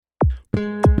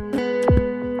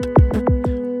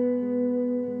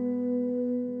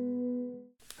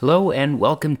Hello and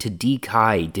welcome to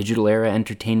DKai, Digital Era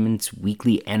Entertainment's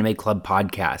weekly anime club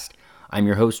podcast. I'm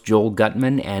your host, Joel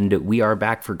Gutman, and we are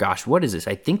back for, what is this?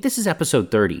 I think this is episode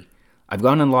 30. I've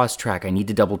gone and lost track. I need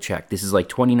to double check. This is like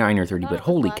 29 or 30, but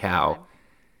holy cow. Time.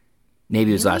 Maybe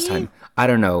it was last time. I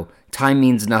don't know. Time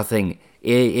means nothing.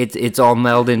 It's all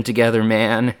melding together,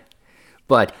 man.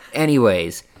 But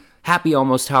anyways, happy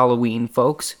almost Halloween,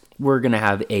 folks. We're going to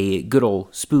have a good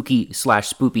old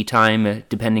spooky/spoopy time,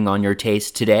 depending on your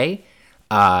taste today.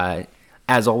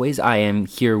 As always, I am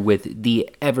here with the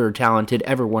ever-talented,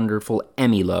 ever-wonderful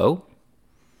Emmy Lowe.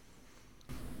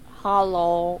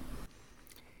 Hallow.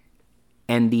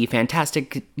 And the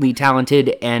fantastically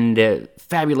talented and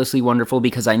fabulously wonderful,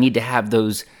 because I need to have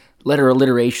those letter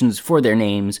alliterations for their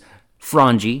names,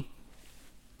 Frangie.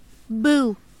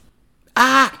 Boo.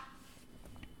 Ah!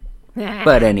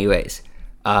 But anyways...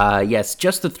 yes,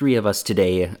 just the three of us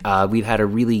today. We've had a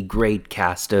really great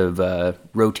cast of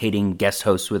rotating guest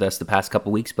hosts with us the past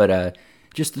couple weeks, but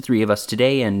just the three of us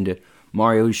today, and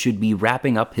Mario should be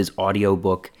wrapping up his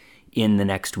audiobook in the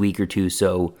next week or two,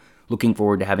 so looking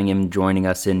forward to having him joining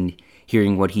us and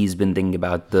hearing what he's been thinking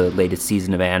about the latest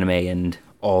season of anime and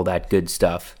all that good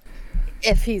stuff.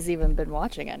 If he's even been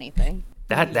watching anything.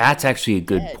 That's actually a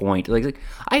good point. Like,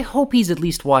 I hope he's at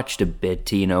least watched a bit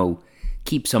to,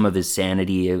 keep some of his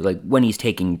sanity, like when he's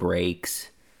taking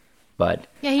breaks. But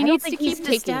yeah, he needs to keep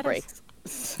the status.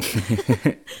 Breaks.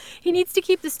 He needs to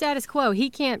keep the status quo.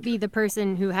 He can't be the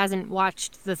person who hasn't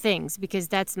watched the things, because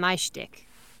that's my shtick.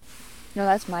 No,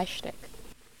 that's my shtick.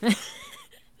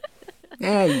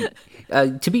 Yeah,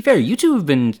 to be fair, you two have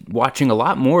been watching a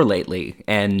lot more lately,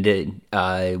 and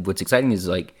what's exciting is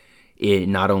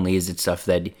not only is it stuff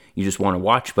that you just want to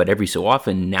watch, but every so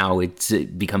often now it's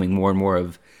becoming more and more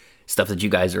of stuff that you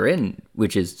guys are in,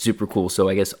 which is super cool. So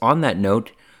I guess on that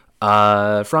note,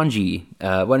 Frangie,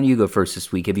 why don't you go first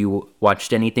this week? Have you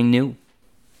watched anything new?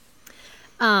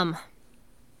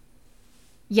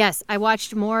 Yes, I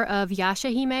watched more of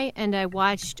Yashahime, and I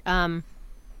watched, I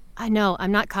know,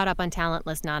 I'm not caught up on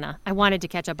Talentless Nana. I wanted to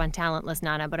catch up on Talentless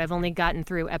Nana, but I've only gotten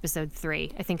through episode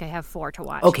 3. I think I have 4 to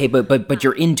watch. Okay, but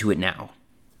you're into it now.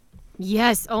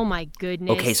 Yes, oh my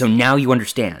goodness. Okay, so now you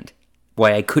understand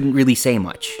why I couldn't really say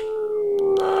much.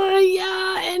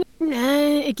 Yeah, and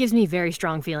it gives me very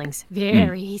strong feelings.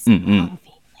 Very strong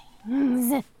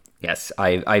feelings. Yes,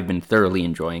 I've been thoroughly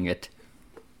enjoying it.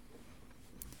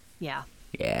 Yeah.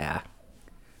 Yeah.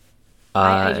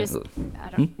 I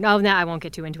don't know. No, I won't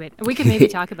get too into it. We could maybe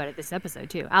talk about it this episode,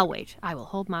 too. I'll wait. I will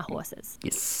hold my horses.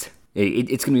 Yes.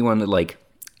 It's going to be one that,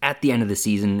 at the end of the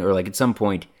season, or, at some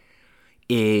point,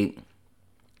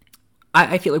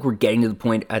 I feel like we're getting to the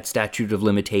point at statute of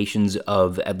limitations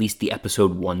of at least the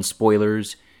episode 1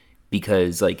 spoilers,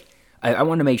 because, I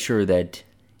want to make sure that,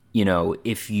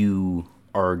 if you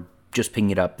are just picking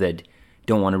it up, that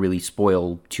don't want to really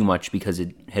spoil too much because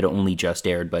it had only just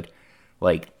aired, but,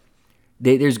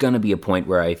 there's going to be a point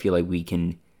where I feel like we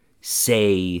can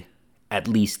say at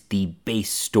least the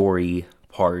base story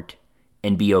part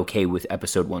and be okay with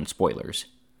episode 1 spoilers.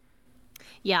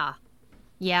 Yeah.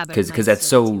 Yeah, but because that's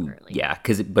so yeah.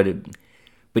 But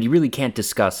you really can't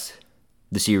discuss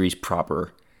the series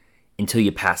proper until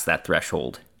you pass that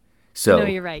threshold. So no,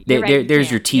 you're right.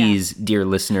 There's your tease, dear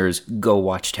listeners. Go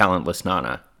watch Talentless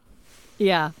Nana.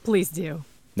 Yeah, please do.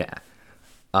 Yeah.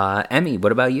 Emmy,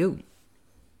 what about you?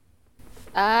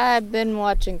 I've been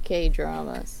watching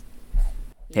K-dramas.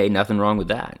 Hey, nothing wrong with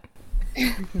that.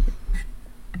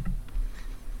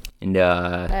 And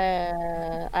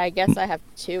I guess I have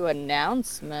 2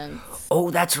 announcements. Oh,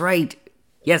 that's right.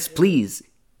 Yes, please.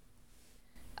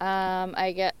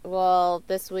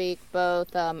 This week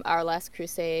both Our Last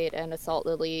Crusade and Assault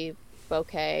Lily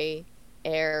Bouquet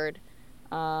aired.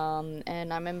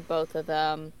 And I'm in both of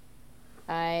them.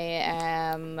 I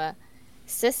am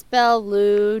Cisbel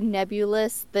Lu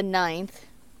Nebulous the 9th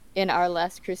in Our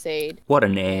Last Crusade. What a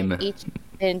name.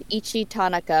 And Ichi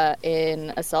Tanaka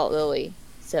in Assault Lily.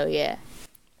 So yeah.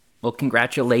 Well,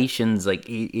 congratulations!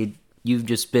 You've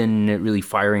just been really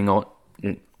firing on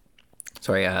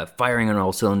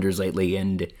all cylinders lately,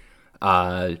 and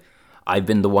I've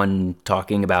been the one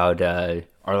talking about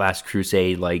Our Last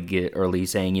Crusade, early,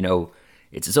 saying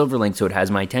it's a Silver Link, so it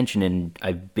has my attention, and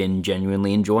I've been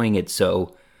genuinely enjoying it.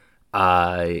 So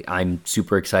I'm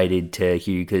super excited to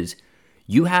hear you, because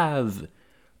you have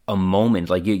a moment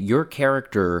your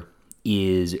character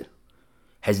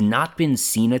has not been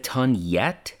seen a ton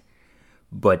yet,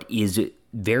 but is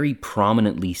very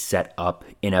prominently set up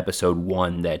in episode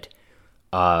 1 that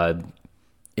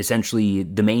essentially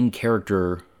the main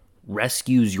character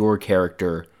rescues your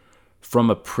character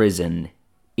from a prison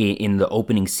in the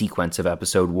opening sequence of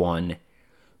episode 1,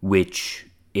 which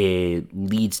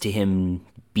leads to him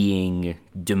being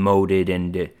demoted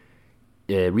and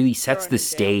really sets the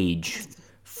stage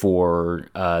for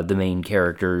the main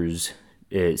character's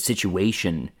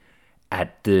situation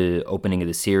at the opening of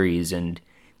the series. And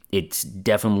it's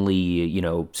definitely,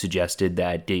 suggested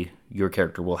that your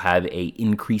character will have a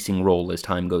increasing role as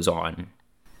time goes on.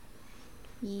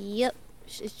 Yep,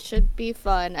 it should be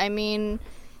fun. I mean,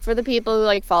 for the people who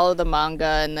like follow the manga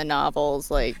and the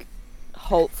novels, like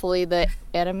hopefully the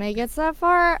anime gets that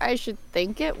far. I should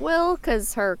think it will,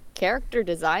 because her character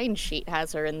design sheet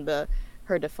has her in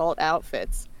her default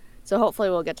outfits. So hopefully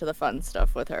we'll get to the fun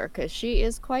stuff with her, because she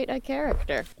is quite a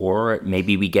character. Or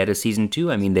maybe we get a season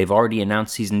 2. I mean, they've already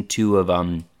announced season 2 of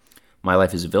My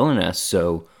Life as a Villainess,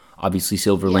 so obviously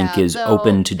Silverlink is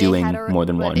open to doing more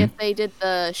than one. If they did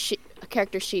the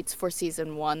character sheets for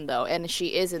season 1, though, and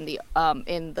she is in the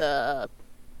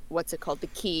what's it called, the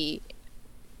key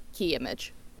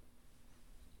image.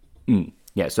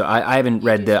 Yeah, so I haven't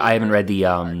read the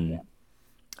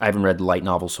light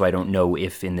novel, so I don't know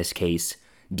if in this case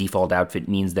default outfit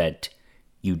means that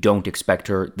you don't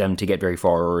expect them to get very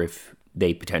far, or if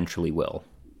they potentially will.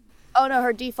 Oh no,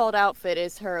 her default outfit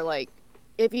is her, like,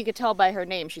 if you could tell by her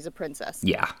name, she's a princess.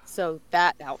 Yeah. So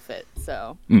that outfit.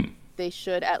 So they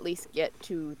should at least get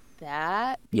to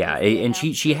that. Yeah, and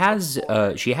she has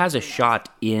a shot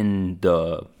in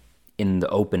the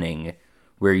opening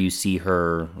where you see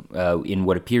her in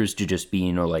what appears to just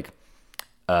be,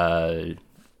 the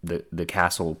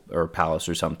castle or palace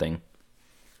or something.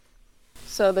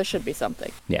 So there should be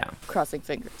something. Yeah. Crossing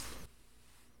fingers.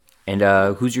 And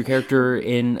who's your character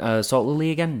in Salt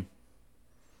Lily again?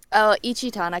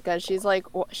 Ichi Tanaka. She's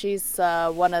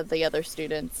one of the other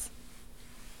students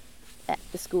at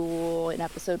the school. In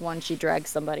episode 1, she drags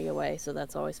somebody away, so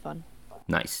that's always fun.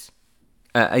 Nice.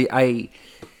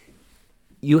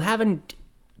 You haven't.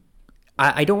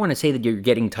 I don't want to say that you're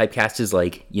getting typecast as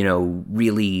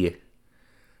really.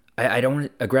 I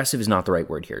don't. Aggressive is not the right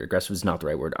word here. Aggressive is not the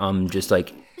right word. Just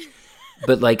like,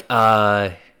 but like,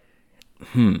 All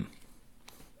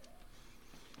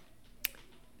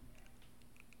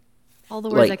the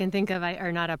words I can think of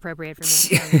are not appropriate for me to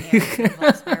say on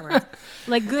the air.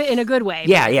 Like good in a good way.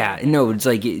 Yeah. No, it's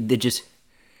like they're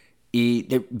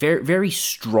very, very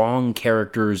strong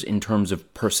characters in terms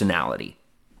of personality.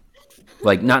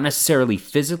 Like not necessarily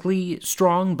physically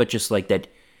strong, but just like that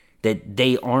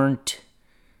they aren't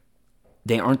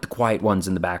the quiet ones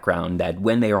in the background, that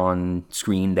when they are on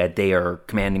screen that they are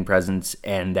commanding presence,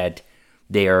 and that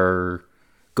they are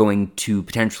going to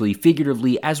potentially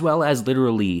figuratively as well as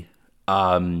literally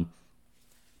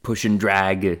push and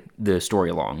drag the story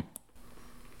along.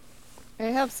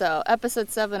 I hope so.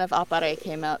 Episode 7 of Appare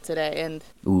came out today, and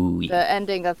Ooh, yeah. The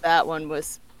ending of that one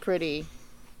was pretty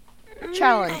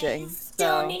challenging. I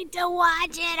still need to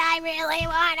watch it. I really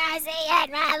want to see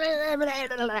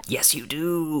it. Yes, you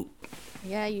do.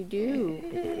 Yeah, you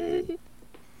do.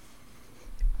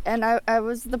 And I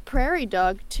was the prairie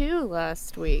dog too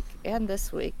last week and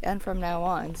this week and from now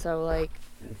on. So like,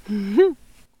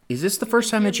 is this the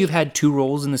first time that you've had 2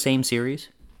 roles in the same series?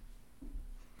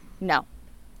 No.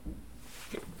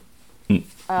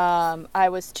 I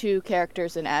was 2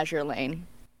 characters in Azure Lane.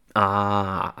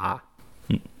 Yeah,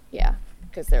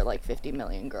 because there are like 50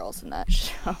 million girls in that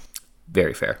show.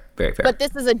 Very fair. Very fair. But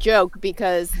this is a joke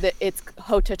because it's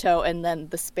Hototo and then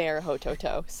the spare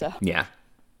Hototo. So yeah,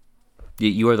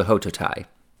 you are the Hototai.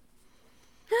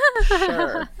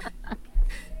 Sure.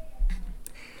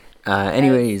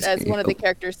 Anyways, as one of the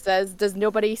characters says, does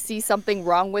nobody see something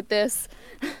wrong with this?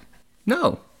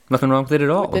 No, nothing wrong with it at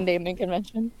all. With the naming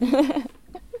convention.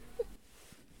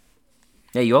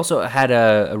 Yeah, you also had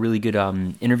a really good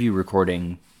interview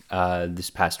recording this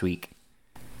past week.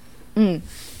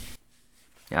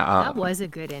 That was a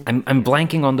good interview. I'm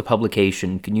blanking on the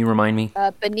publication. Can you remind me?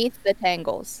 Beneath the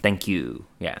Tangles. Thank you.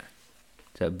 Yeah.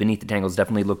 So Beneath the Tangles,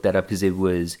 definitely looked that up because it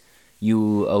was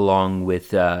you along with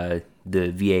the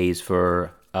VAs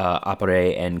for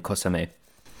Appare and Kosame.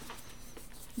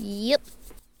 Yep.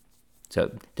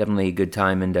 So definitely a good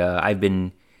time, and I've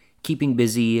been keeping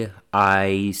busy.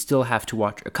 I still have to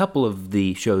watch a couple of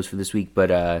the shows for this week,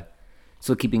 but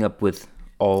still keeping up with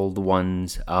all the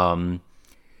ones.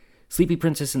 Sleepy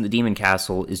Princess and the Demon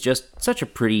Castle is just such a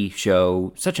pretty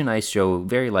show, such a nice show,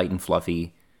 very light and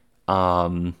fluffy.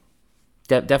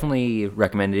 Definitely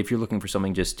recommend it if you're looking for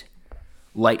something just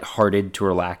lighthearted to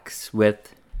relax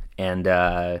with. And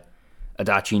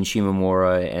Adachi and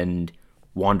Shimamura and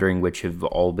Wandering Witch have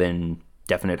all been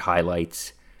definite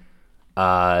highlights.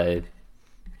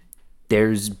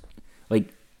 There's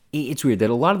like it's weird that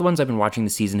a lot of the ones I've been watching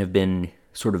this season have been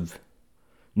sort of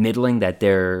middling, that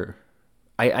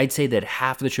I'd say that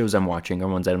half of the shows I'm watching are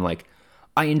ones that I'm like,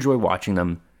 I enjoy watching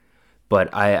them,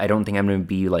 but I don't think I'm going to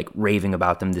be like raving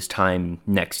about them this time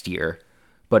next year.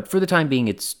 But for the time being,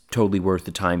 it's totally worth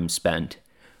the time spent.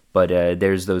 But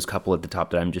there's those couple at the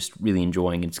top that I'm just really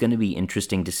enjoying. It's going to be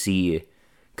interesting to see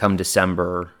come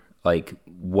December, like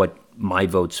what my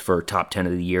votes for top 10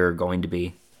 of the year are going to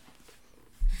be.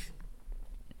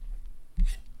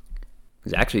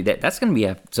 Because actually, that's going to be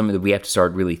something that we have to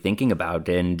start really thinking about,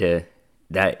 and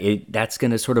that's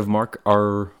going to sort of mark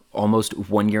our almost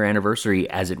 1 year anniversary,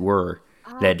 as it were.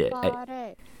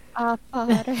 It's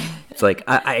like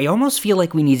I almost feel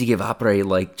like we need to give Opera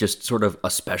like just sort of a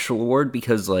special award,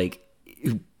 because like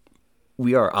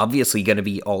we are obviously going to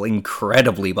be all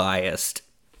incredibly biased.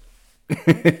 What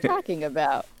are you talking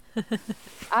about?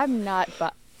 I'm not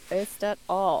biased at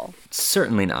all.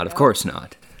 Certainly not. Of course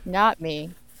not. Not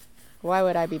me. Why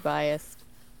would I be biased?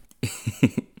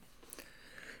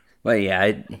 Well,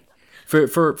 yeah.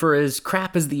 For as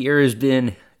crap as the year has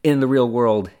been in the real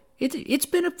world, it's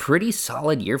been a pretty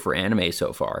solid year for anime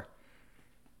so far.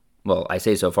 Well, I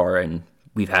say so far, and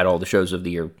we've had all the shows of the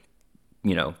year,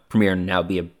 premiere and now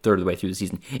be a third of the way through the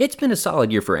season. It's been a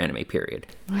solid year for anime, period.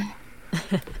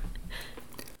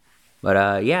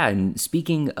 But yeah, and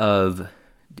speaking of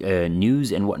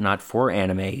news and whatnot for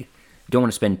anime, don't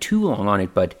want to spend too long on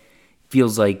it, but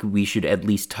feels like we should at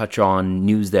least touch on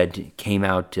news that came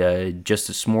out just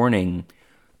this morning.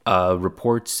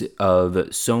 Reports of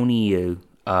Sony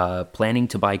planning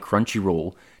to buy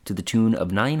Crunchyroll to the tune of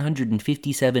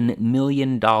 $957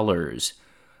 million.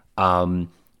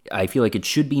 I feel like it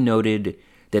should be noted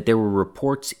that there were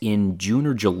reports in June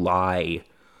or July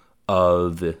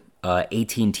of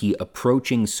AT&T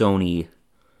approaching Sony,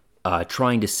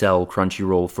 trying to sell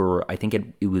Crunchyroll for, I think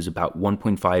it was about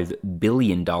 $1.5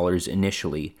 billion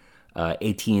initially.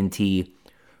 AT&T,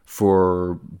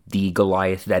 for the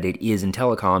Goliath that it is in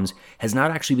telecoms, has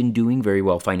not actually been doing very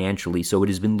well financially, so it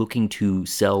has been looking to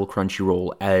sell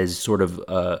Crunchyroll as sort of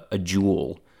a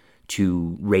jewel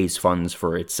to raise funds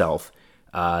for itself.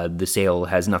 The sale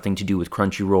has nothing to do with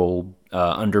Crunchyroll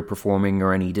underperforming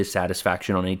or any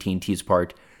dissatisfaction on AT&T's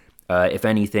part. If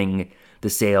anything, the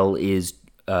sale is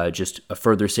just a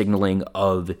further signaling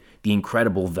of the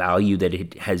incredible value that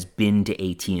it has been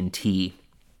to AT&T,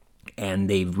 and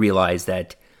they've realized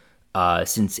that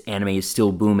since anime is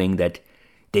still booming, that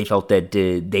they felt that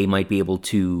they might be able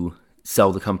to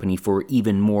sell the company for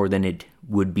even more than it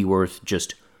would be worth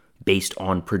just based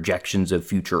on projections of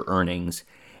future earnings.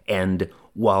 And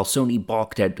while Sony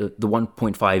balked at the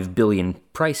 $1.5 billion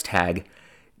price tag,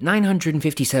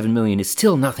 $957 million is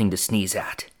still nothing to sneeze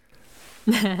at.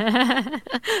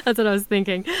 That's what I was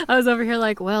thinking. I was over here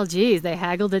like, well, geez, they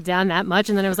haggled it down that much,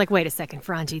 and then I was like, wait a second,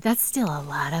 Franji, that's still a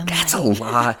lot of money. That's a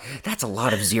lot. That's a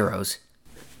lot of zeros.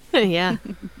 Yeah.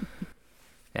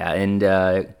 Yeah,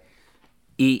 and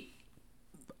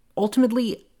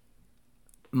ultimately,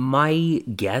 my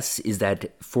guess is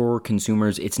that for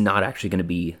consumers, it's not actually going to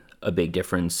be a big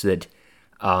difference. That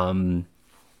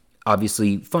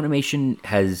obviously, Funimation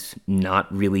has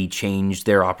not really changed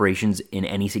their operations in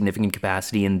any significant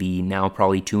capacity in the now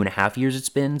probably 2.5 years it's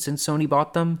been since Sony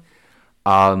bought them.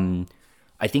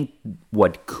 I think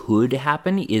what could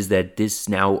happen is that this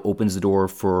now opens the door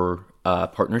for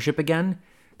partnership again.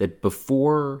 That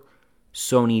before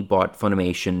Sony bought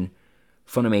Funimation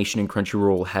and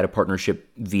Crunchyroll had a partnership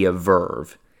via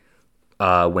Verve.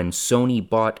 When Sony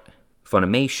bought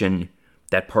Funimation,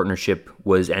 that partnership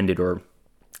was ended, or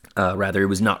rather, it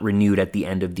was not renewed at the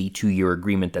end of the 2-year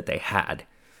agreement that they had.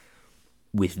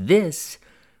 With this,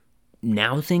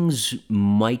 now things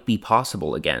might be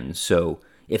possible again. So,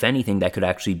 if anything, that could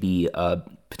actually be a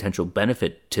potential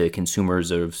benefit to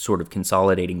consumers of sort of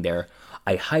consolidating there.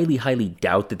 I highly, highly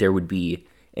doubt that there would be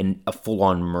a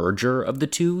full-on merger of the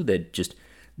two, that just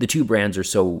the two brands are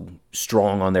so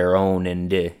strong on their own, and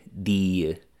the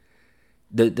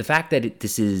fact that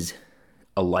this is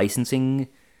a licensing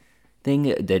thing,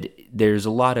 that there's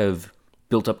a lot of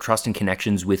built-up trust and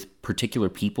connections with particular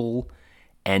people,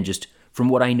 and just from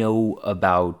what I know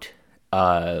about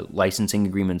licensing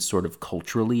agreements sort of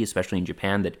culturally, especially in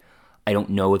Japan, that I don't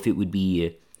know if it would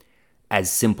be as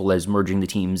simple as merging the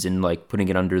teams and like putting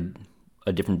it under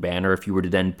a different banner if you were to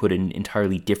then put an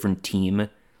entirely different team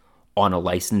on a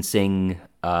licensing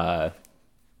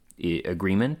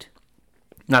agreement.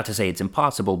 Not to say it's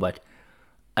impossible, but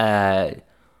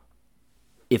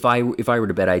if I were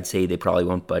to bet, I'd say they probably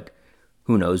won't, but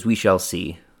who knows? We shall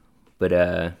see. But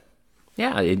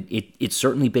yeah, it's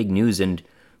certainly big news, and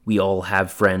we all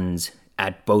have friends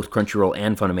at both Crunchyroll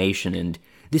and Funimation, and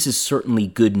this is certainly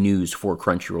good news for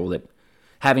Crunchyroll that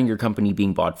having your company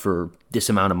being bought for this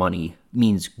amount of money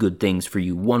means good things for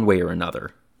you one way or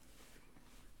another.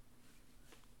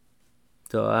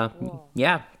 So,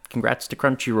 yeah, congrats to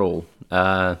Crunchyroll.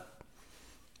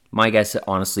 My guess,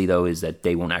 honestly, though, is that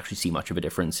they won't actually see much of a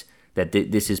difference. That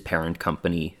this is parent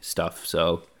company stuff,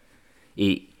 so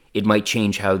it might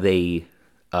change how they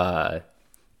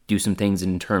do some things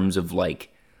in terms of,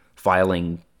 like,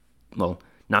 filing, well,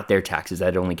 not their taxes.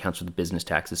 That only counts for the business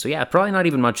taxes. So, yeah, probably not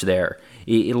even much there.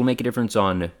 It'll make a difference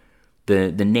on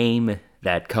the name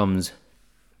that comes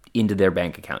into their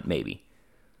bank account, maybe.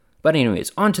 But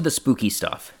anyways, on to the spooky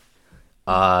stuff.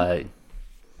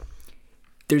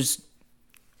 There's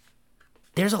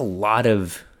a lot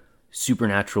of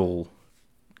supernatural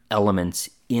elements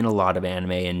in a lot of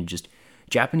anime, and just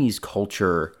Japanese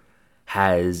culture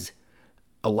has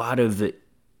a lot of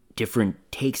different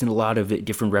takes and a lot of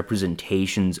different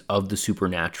representations of the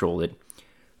supernatural. That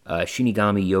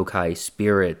Shinigami, yokai,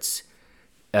 spirits.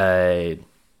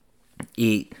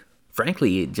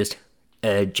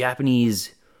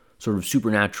 Japanese sort of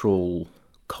supernatural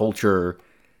culture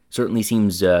certainly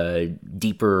seems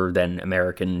deeper than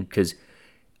American, because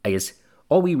I guess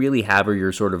all we really have are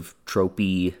your sort of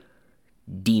tropey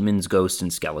demons, ghosts,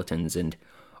 and skeletons, and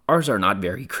ours are not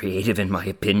very creative in my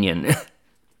opinion.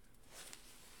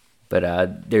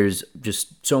 But there's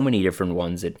just so many different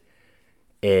ones that,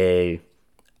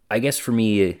 I guess for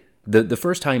me, the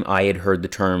first time I had heard the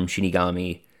term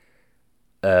Shinigami,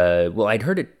 I'd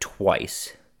heard it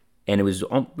twice, and it was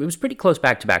pretty close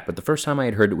back to back, but the first time I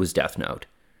had heard it was Death Note,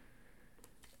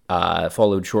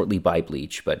 followed shortly by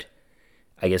Bleach. But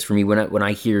I guess for me, when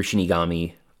I hear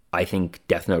Shinigami, I think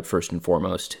Death Note first and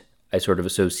foremost. I sort of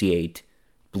associate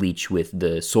Bleach with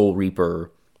the Soul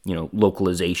Reaper,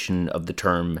 localization of the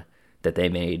term that they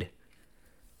made.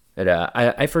 But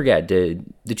I forget, the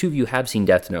two of you have seen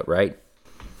Death Note, right?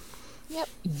 Yep.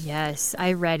 Yes,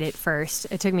 I read it first.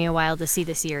 It took me a while to see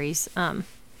the series, the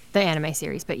anime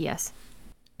series, but yes.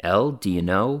 Elle, do you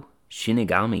know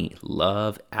Shinigami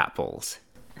love apples?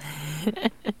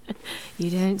 You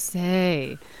don't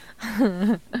say.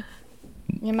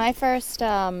 My first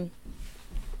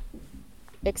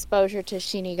exposure to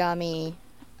Shinigami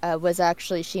was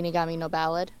actually Shinigami no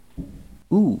Ballad.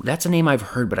 Ooh, that's a name I've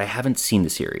heard, but I haven't seen the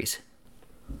series.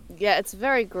 Yeah, it's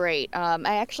very great.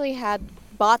 I actually had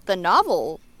bought the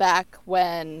novel back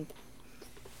when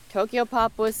Tokyo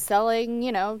Pop was selling,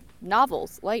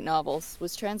 novels, light novels,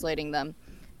 was translating them.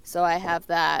 So I have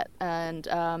that, and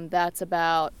that's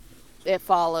about, it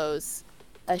follows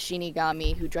a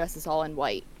Shinigami who dresses all in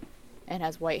white and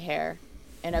has white hair,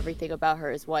 and everything about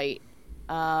her is white.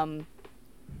 But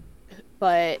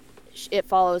it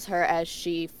follows her as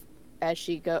she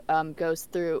goes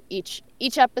through each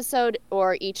episode,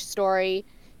 or each story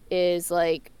is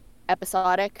like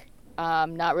episodic,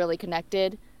 not really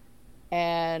connected,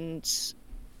 and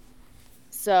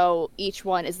so each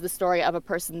one is the story of a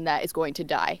person that is going to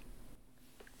die.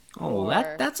 Oh,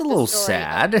 that's a little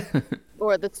sad.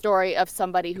 Or the story of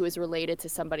somebody who is related to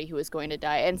somebody who is going to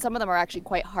die. And some of them are actually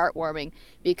quite heartwarming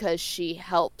because she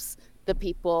helps the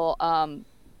people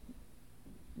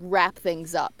wrap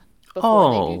things up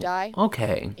before they do die.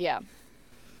 Okay. Yeah.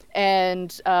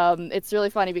 And it's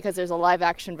really funny because there's a live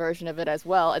action version of it as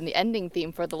well. And the ending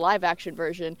theme for the live action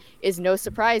version is No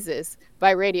Surprises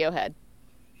by Radiohead.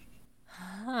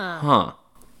 Huh.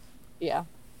 Yeah.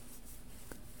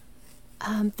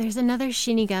 There's another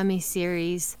Shinigami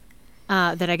series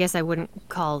that I guess I wouldn't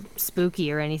call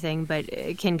spooky or anything, but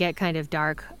it can get kind of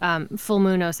dark. Full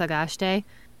Moon Osagashite.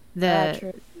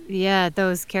 True. Yeah,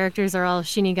 those characters are all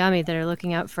Shinigami that are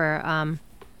looking out for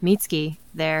Mitsuki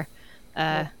there,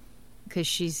 because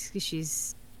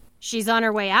she's on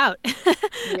her way out.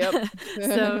 Yep.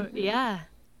 So yeah.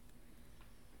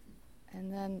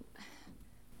 And then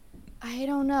I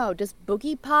don't know. Does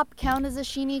Boogie Pop count as a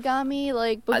Shinigami?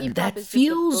 Like Boogie Pop that is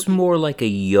feels just a more like a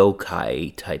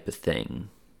yokai type of thing.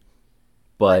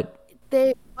 But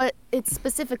it's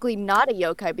specifically not a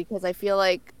yokai because I feel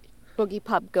like Boogie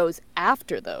Pop goes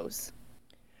after those.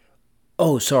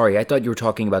 Oh, sorry. I thought you were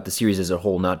talking about the series as a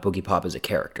whole, not Boogie Pop as a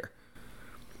character.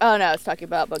 Oh no, I was talking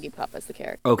about Boogie Pop as the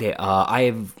character. Okay,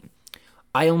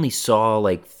 I only saw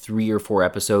like 3 or 4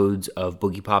 episodes of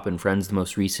Boogie Pop and Friends, the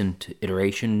most recent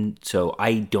iteration, so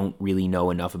I don't really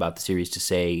know enough about the series to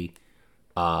say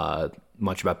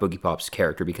much about Boogie Pop's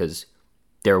character, because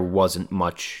there wasn't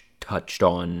much touched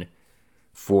on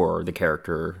for the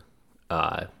character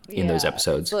in those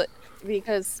episodes. But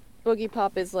because Boogie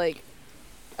Pop is like,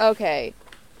 okay,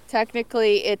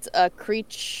 technically it's a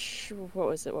creature. What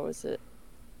was it?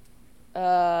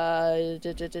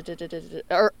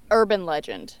 Urban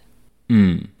legend.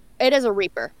 Hmm. It is a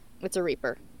reaper. It's a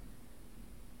reaper.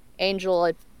 Angel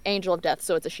of death,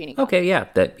 so it's a Shinigami. Okay, yeah.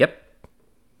 Yep.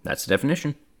 That's the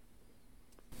definition.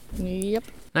 Yep.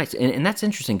 Nice. And that's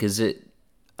interesting because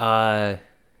I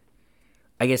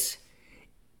guess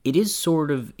it is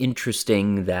sort of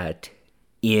interesting that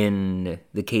in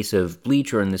the case of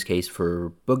Bleach, or in this case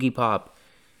for Boogie Pop,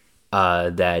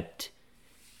 that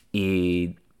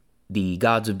the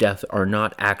gods of death are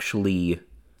not actually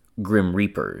Grim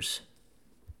Reapers.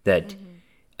 That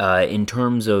in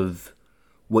terms of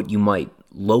what you might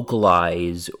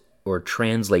localize or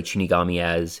translate Shinigami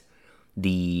as,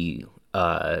 the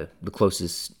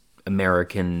closest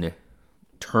American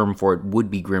term for it would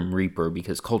be Grim Reaper,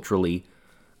 because culturally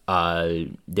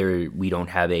we don't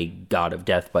have a god of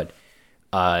death, but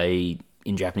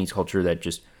in Japanese culture it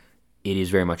is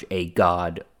very much a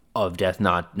god of death,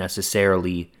 not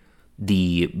necessarily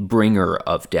the bringer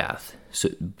of death. So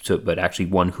but actually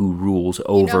one who rules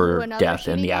over death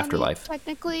and the afterlife.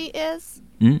 Technically is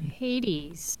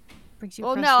Hades. Brings you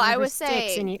well, across no, the I river was Styx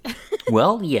saying. and you...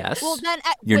 Well, yes. Well, then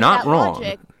you're with not that wrong.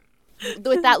 Logic,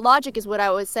 with that logic is what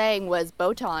I was saying was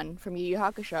Botan from Yu Yu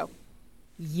Hakusho.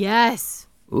 Yes.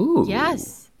 Ooh.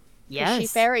 Yes. Yes. She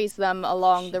ferries them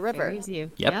along the river. Ferries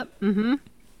you. Yep. Mm-hmm.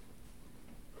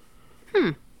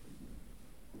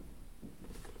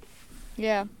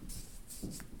 Yeah.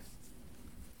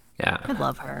 Yeah. I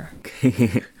love her.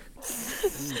 Yeah.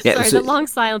 Sorry, so- the long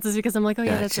silence is because I'm like, oh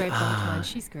yeah, that's right, Botan.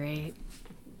 She's great.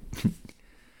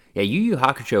 Yeah, Yu Yu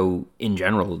Hakusho in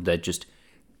general,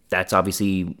 that's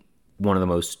obviously one of the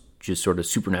most just sort of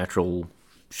supernatural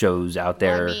shows out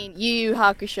there. I mean, Yu Yu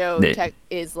Hakusho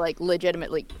is like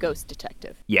legitimately ghost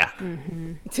detective. Yeah.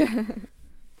 Mm-hmm.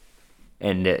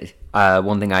 And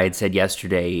one thing I had said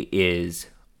yesterday is,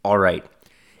 all right,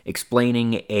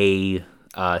 explaining a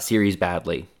series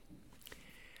badly.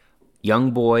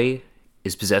 Young boy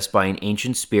is possessed by an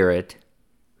ancient spirit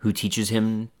who teaches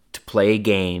him to play a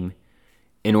game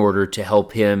in order to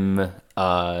help him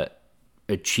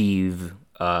achieve,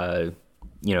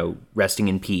 resting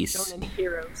in peace.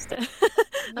 Heroes.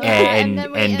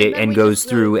 And goes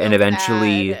through and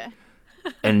eventually,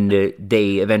 and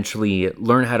they eventually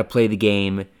learn how to play the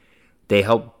game. They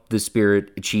help the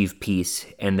spirit achieve peace,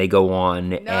 and they go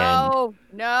on. No,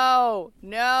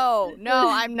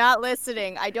 I'm not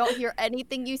listening. I don't hear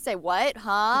anything you say. What?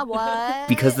 Huh? What?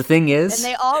 Because the thing is, and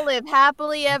they all live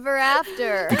happily ever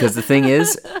after. Because the thing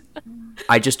is,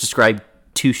 I just described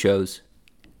two shows.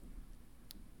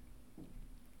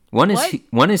 One is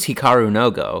Hikaru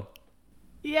no Go.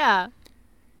 Yeah.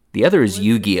 The other is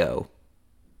Yu-Gi-Oh.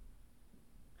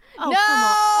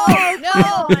 Oh,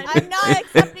 no, I'm not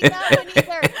accepting that one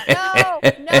either.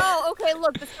 No. Okay,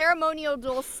 look, the ceremonial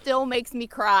duel still makes me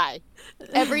cry.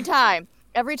 Every time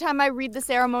I read the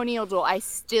ceremonial duel, I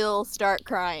still start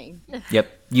crying. Yep,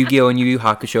 Yu-Gi-Oh and Yu Yu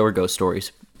Hakusho are ghost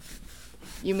stories.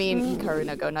 You mean Hikaru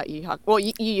no Go, not Yu Yu Hakusho. Well,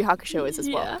 Yu Yu Hakusho is as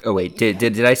well. Yeah. Oh wait,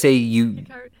 did I say you?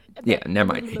 Yeah,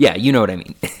 never mind. Yeah, you know what I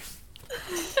mean.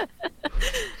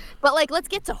 But like, let's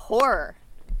get to horror.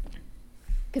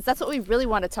 Because that's what we really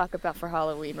want to talk about for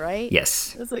Halloween, right?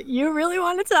 Yes. That's what you really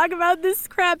want to talk about. This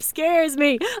crap scares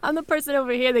me. I'm the person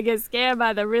over here that gets scared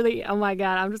by the really. Oh my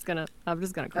god! I'm just gonna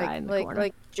cry in the corner.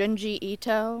 Like Junji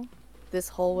Ito. This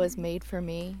hole was made for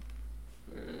me.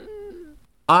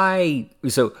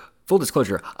 So full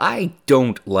disclosure, I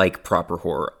don't like proper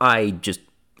horror. I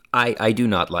do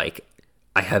not like.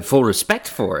 I have full respect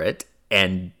for it,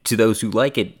 and to those who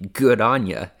like it, good on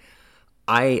ya.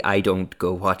 I don't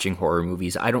go watching horror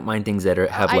movies. I don't mind things that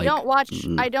have like.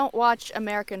 I don't watch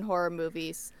American horror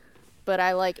movies, but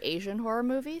I like Asian horror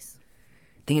movies.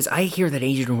 Thing is, I hear that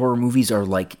Asian horror movies are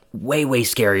like way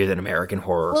scarier than American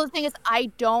horror. Well, the thing is,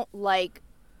 I don't like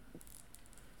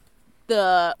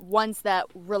the ones that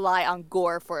rely on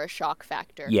gore for a shock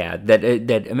factor. Yeah, that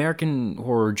American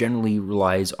horror generally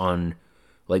relies on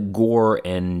like gore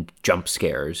and jump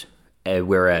scares,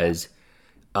 whereas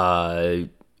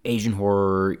Asian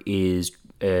horror is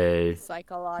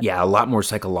psychological. Yeah, a lot more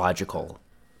psychological.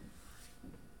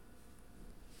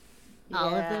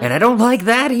 Yeah. And I don't like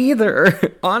that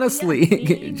either.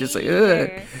 Honestly, just like ugh.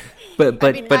 But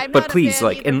please,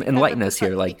 like, enlighten us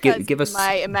here. Like, give us.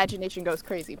 My imagination goes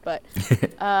crazy, but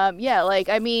yeah, like,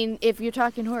 I mean, if you're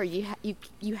talking horror, you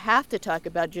have to talk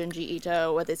about Junji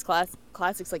Ito with his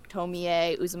classics like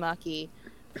Tomie, Uzumaki.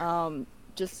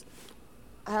 Just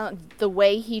the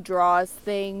way he draws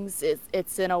things,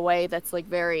 it's in a way that's like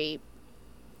very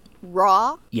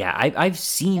raw. Yeah, I've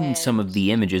seen some of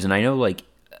the images, and I know, like,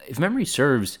 if memory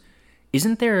serves,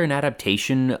 isn't there an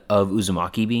adaptation of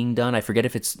Uzumaki being done? I forget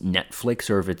if it's Netflix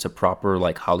or if it's a proper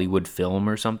like Hollywood film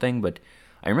or something, but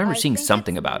I remember seeing think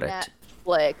something it's about it.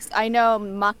 Netflix. I know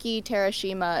Maki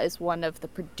Terashima is one of the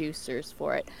producers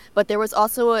for it, but there was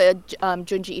also a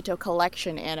Junji Ito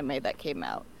collection anime that came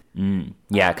out.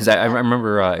 Yeah, because I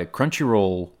remember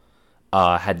Crunchyroll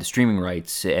had the streaming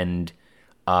rights, and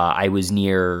I was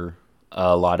near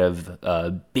a lot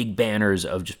of big banners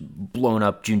of just blown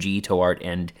up Junji Ito art,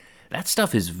 and that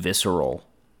stuff is visceral.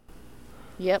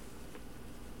 Yep.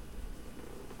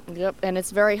 Yep, and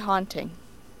it's very haunting.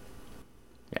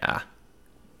 Yeah.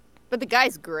 But the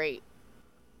guy's great.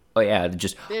 Oh yeah,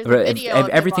 just There's a video of him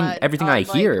everything I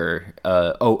like- hear.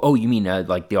 You mean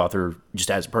like the author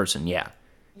just as a person? Yeah,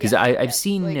 because I've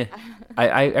seen. like-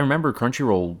 I remember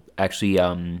Crunchyroll actually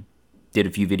did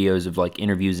a few videos of like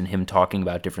interviews and him talking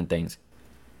about different things.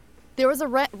 There was a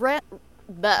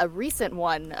recent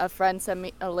one a friend sent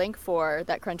me a link for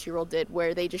that Crunchyroll did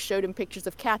where they just showed him pictures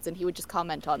of cats and he would just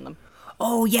comment on them.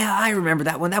 Oh yeah, I remember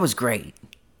that one. That was great.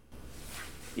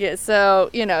 Yeah, so,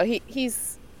 he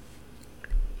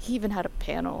even had a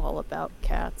panel all about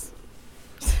cats.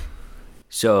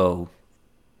 So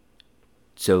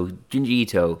Junji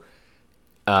Ito,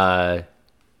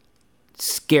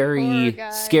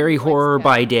 scary horror likes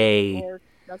by cats, day, or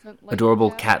doesn't like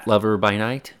adorable cats. cat lover by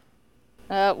night.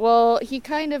 Well, he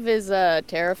kind of is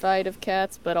terrified of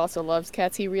cats, but also loves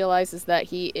cats. He realizes that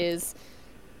he is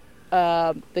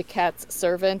the cat's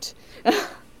servant.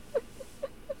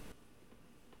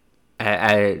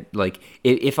 I like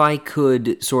if I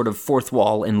could sort of fourth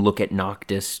wall and look at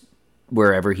Noctis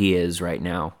wherever he is right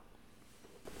now.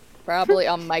 Probably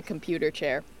on my computer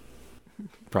chair.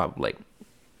 Probably.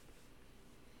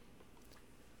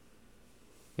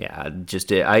 Yeah,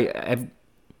 just I've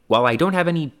while I don't have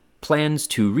any plans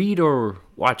to read or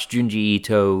watch Junji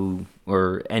Ito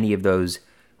or any of those,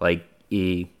 like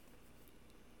I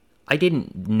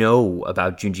didn't know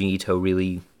about Junji Ito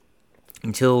really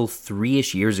until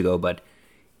 3-ish years ago, but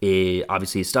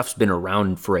obviously his stuff's been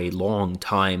around for a long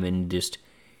time, and just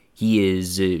he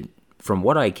is, from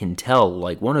what I can tell,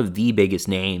 like one of the biggest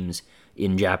names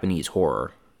in Japanese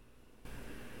horror.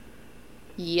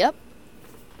 Yep.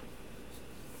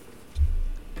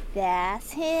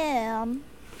 That's him.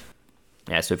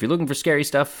 Yeah, so if you're looking for scary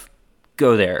stuff,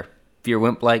 go there. If you're a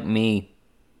wimp like me,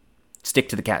 stick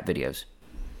to the cat videos.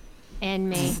 And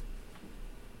me.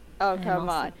 Oh, come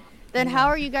on. Then how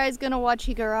are you guys going to watch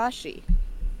Higurashi?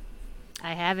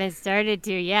 I haven't started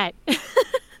to yet.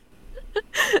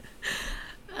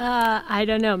 I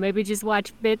don't know. Maybe just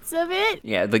watch bits of it.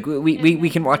 Yeah, like we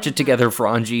can watch it together,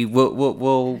 Franji.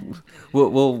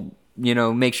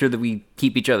 We'll make sure that we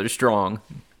keep each other strong.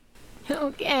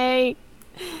 Okay.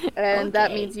 And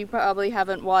that Okay. means you probably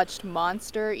haven't watched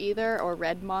Monster either, or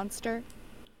Red Monster?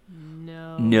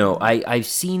 No. No, I've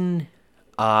seen.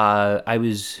 I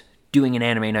was doing an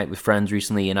anime night with friends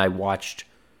recently, and I watched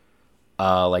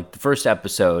like the first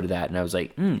episode of that, and I was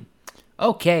like,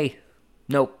 okay,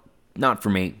 nope, not for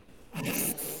me.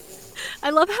 I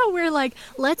love how we're like,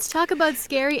 let's talk about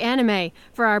scary anime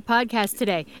for our podcast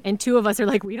today, and two of us are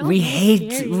like, we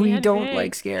don't. Don't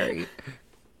like scary.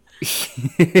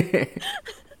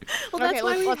 Well, that's Okay,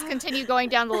 why let's continue going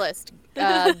down the list.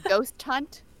 Ghost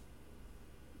Hunt?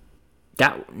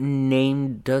 That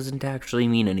name doesn't actually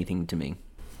mean anything to me.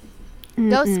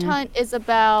 Ghost Hunt is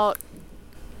about,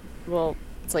 well,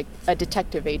 it's like a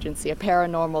detective agency, a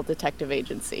paranormal detective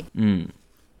agency.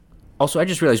 Also, I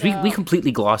just realized we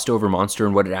completely glossed over Monster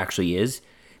and what it actually is,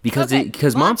 because Okay,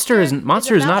 because Monster is about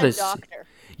not a as doctor.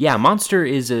 yeah, Monster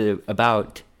is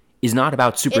not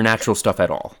about supernatural stuff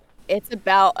at all. It's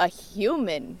about a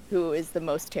human who is the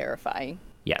most terrifying.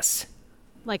 Yes.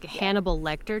 like Hannibal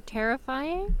Lecter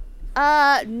terrifying.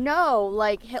 No,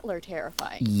 like Hitler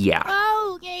terrifying. Yeah.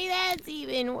 Okay, that's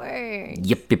even worse.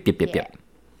 Yep.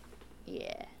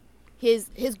 Yeah.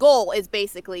 His goal is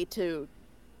basically to,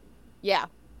 Yeah.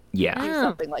 do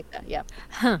something like that. Yeah.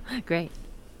 Huh, great.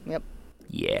 Yep.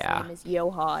 Yeah. His name is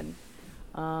Johann.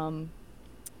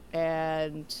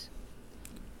 And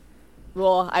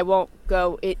well, I won't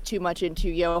go too much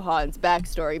into Johann's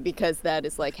backstory because that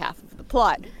is like half of the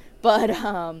plot. But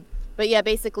yeah,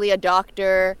 basically a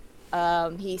doctor,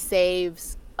 he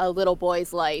saves a little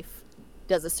boy's life,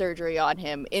 does a surgery on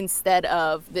him instead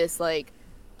of this like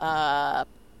high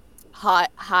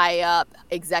up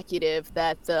executive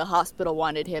that the hospital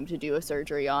wanted him to do a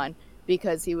surgery on,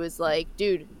 because he was like,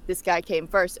 dude, this guy came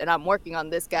first and I'm working on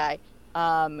this guy.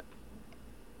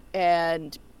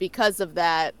 And because of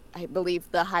that, I believe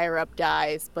the higher up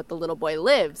dies, but the little boy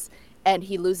lives, and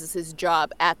he loses his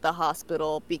job at the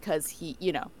hospital because he,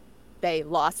 they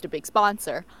lost a big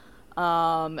sponsor.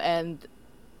 And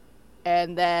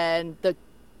then the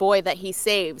boy that he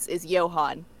saves is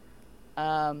Johan,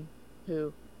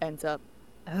 who ends up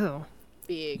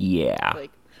being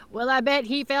like, well, I bet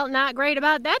he felt not great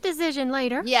about that decision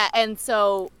later. Yeah, and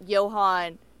so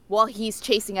Johan, while he's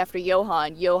chasing after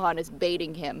Johan, Johan is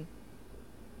baiting him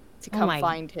to come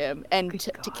find him and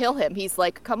to kill him. He's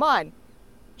like, come on,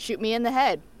 shoot me in the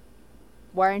head.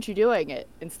 Why aren't you doing it?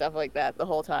 And stuff like that the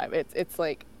whole time. It's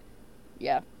like,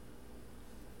 yeah.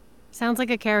 Sounds like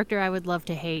a character I would love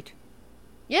to hate.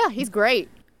 Yeah, he's great.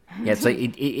 Yeah, it's like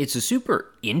it's a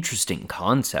super interesting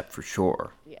concept for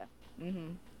sure. Yeah.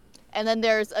 Mm-hmm. And then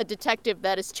there's a detective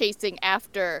that is chasing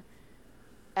after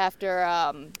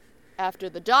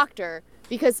the doctor,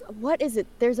 because what is it?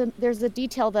 There's a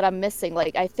detail that I'm missing.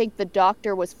 Like, I think the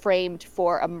doctor was framed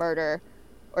for a murder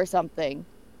or something.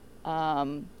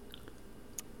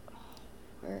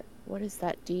 What is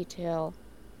that detail?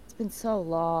 It's been so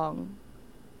long.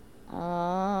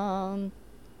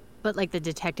 But like the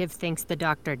detective thinks the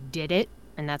doctor did it,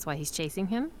 and that's why he's chasing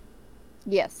him?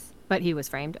 Yes. But he was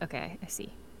framed? Okay, I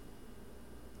see.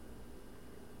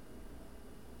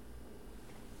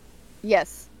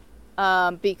 Yes.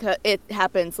 Because it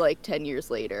happens like 10 years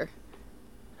later.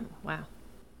 Oh, wow.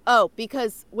 Oh,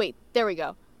 because, wait, there we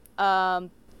go.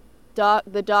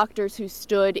 The doctors who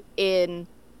stood in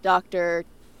Tenma,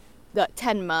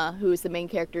 who is the main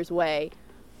character's way,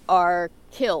 are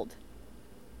killed.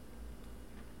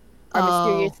 Are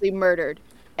mysteriously murdered.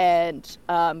 And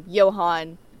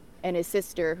Johan and his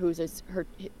sister, who's his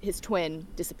twin,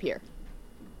 disappear.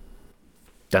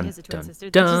 He has a twin sister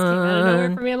that just came out of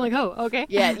nowhere for me. I'm like, oh, okay.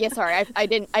 Yeah. Sorry, I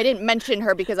didn't mention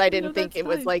her because I didn't think it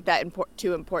was like that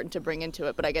too important to bring into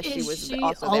it. But I guess she was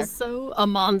also there. Is she also a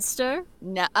monster?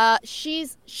 No,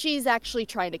 she's actually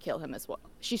trying to kill him as well.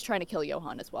 She's trying to kill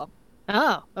Johan as well.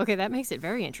 Oh, okay, that makes it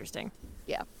very interesting.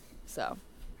 Yeah. So.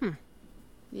 Yep.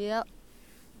 Yeah.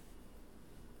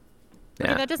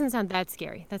 Okay, that doesn't sound that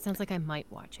scary. That sounds like I might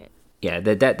watch it. Yeah,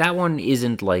 that one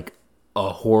isn't like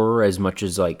a horror as much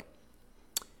as like,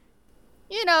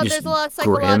 you know, there's a lot of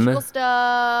psychological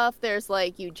stuff. There's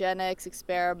like eugenics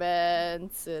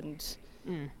experiments and.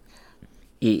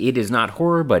 It is not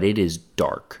horror, but it is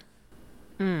dark.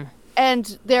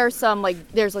 And there's some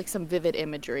some vivid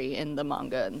imagery in the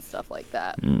manga and stuff like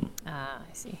that. I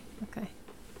see. Okay.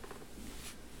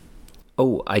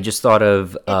 Oh, I just thought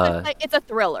of... It's a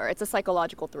thriller. It's a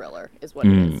psychological thriller, is what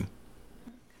it is.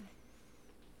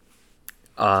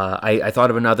 I thought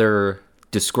of another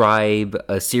describe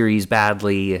a series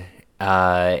badly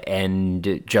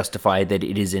and justify that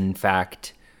it is in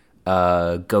fact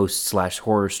a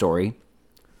ghost/horror story.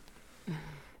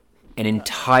 An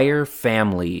entire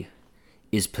family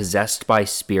is possessed by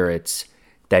spirits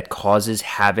that causes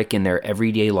havoc in their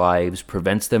everyday lives,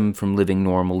 prevents them from living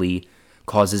normally,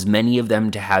 causes many of them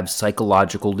to have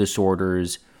psychological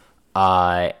disorders,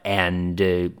 and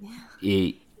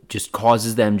it just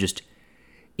causes them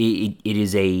it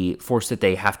is a force that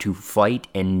they have to fight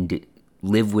and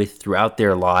live with throughout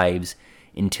their lives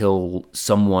until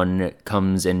someone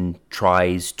comes and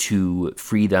tries to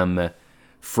free them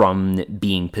from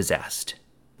being possessed.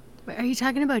 Wait, are you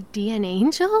talking about DN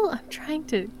Angel? I'm trying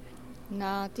to...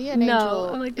 Nah, DN Angel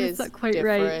I'm like, that's is not quite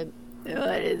different. Right.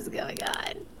 What is going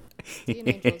on?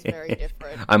 DN Angel is very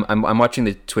different. I'm watching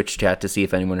the Twitch chat to see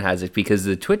if anyone has it, because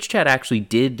the Twitch chat actually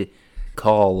did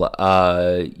call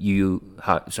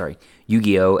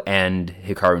Yu-Gi-Oh! And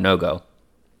Hikaru no Go.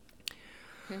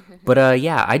 But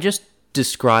yeah, I just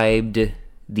described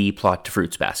the plot to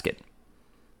Fruits Basket.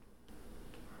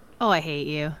 Oh, I hate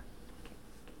you.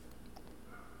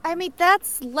 I mean,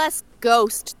 that's less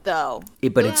ghost though.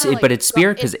 It's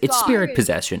spirit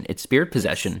possession. It's spirit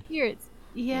possession. Spirits.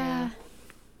 Yeah.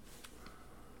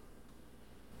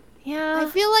 Yeah.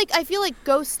 I feel like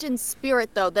ghost and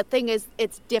spirit though. The thing is,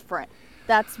 it's different.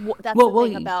 That's the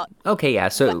thing about. Okay, yeah.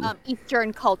 So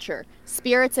Eastern culture,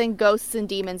 spirits and ghosts and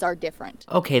demons are different.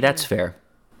 Okay, that's fair.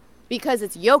 Because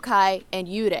it's yokai and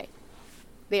yurei,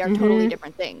 they are totally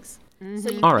different things.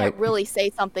 So you can't really say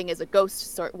something is a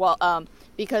ghost sort. Well,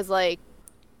 because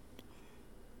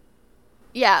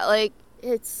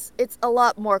it's a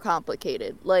lot more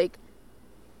complicated. Like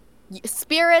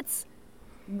spirits,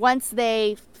 once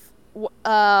they,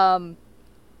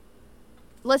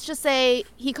 let's just say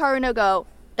Hikaru no Go,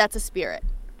 that's a spirit.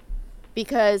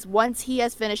 Because once he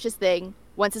has finished his thing,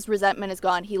 once his resentment is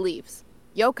gone, he leaves.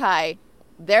 Yokai,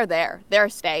 they're there. They're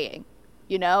staying.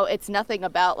 You know, it's nothing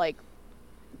about like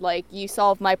you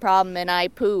solve my problem and I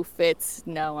poof. It's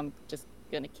no, I'm just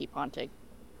gonna keep haunting.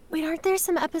 Wait, aren't there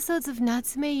some episodes of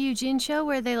Natsume Yujin Show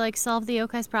where they like solve the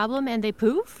yokai's problem and they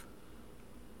poof?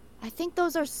 I think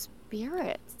those are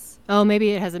spirits. Oh,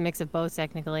 maybe it has a mix of both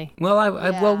technically. Well,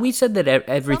 well, we said that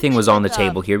everything Something was on the with,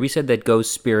 table here. We said that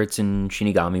ghosts, spirits, and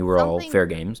Shinigami were all fair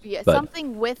games. Yeah, but...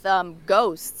 something with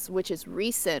ghosts, which is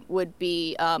recent, would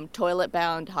be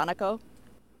toilet-bound Hanako.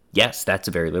 Yes, that's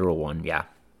a very literal one. Yeah.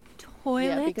 Toilet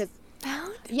Yeah, because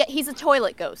bound? yeah, he's a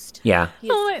toilet ghost. Yeah. He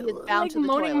is bound like to the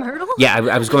Moaning toilet. Myrtle? Yeah,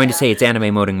 I was going to say it's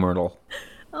anime Moaning Myrtle.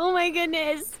 Oh my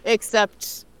goodness.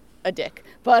 Except a dick.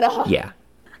 But Yeah.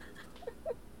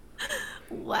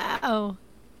 Wow.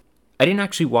 I didn't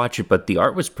actually watch it, but the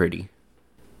art was pretty.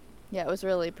 yeah, it was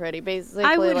really pretty. Basically,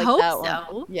 I would like hope that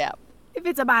so. one. Yeah. If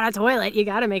it's about a toilet, you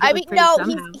gotta make it I look mean, pretty no,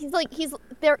 somehow. he's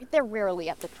they're rarely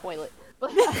at the toilet.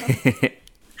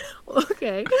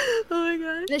 Okay. Oh my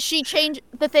god.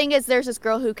 The thing is, there's this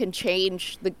girl who can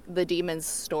change the demon's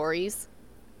stories,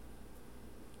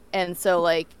 and so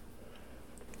like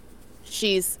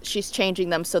she's changing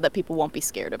them so that people won't be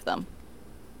scared of them.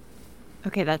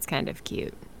 Okay, that's kind of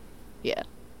cute. Yeah.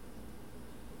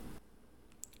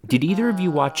 Did either of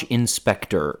you watch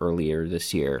Inspector earlier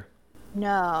this year?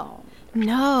 No.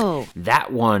 No.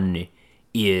 That one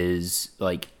is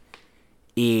like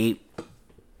it's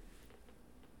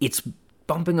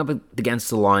bumping up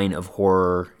against the line of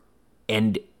horror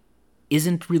and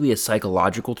isn't really a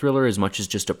psychological thriller as much as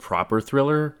just a proper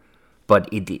thriller,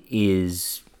 but it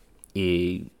is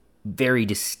a very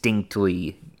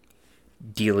distinctly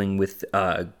dealing with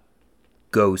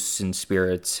ghosts and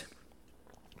spirits.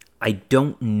 I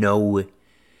don't know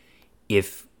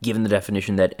if, given the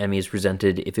definition that Emmy has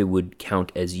presented, if it would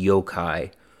count as yokai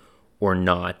or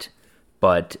not,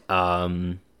 but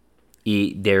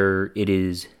it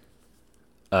is.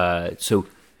 So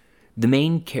the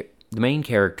main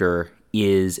character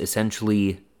is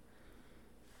essentially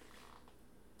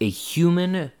a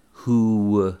human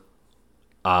who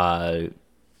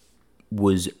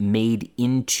was made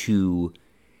into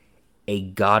a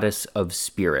goddess of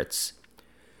spirits.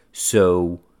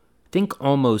 So think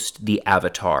almost the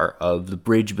Avatar of the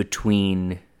bridge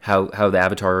between how the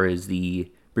Avatar is the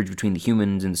bridge between the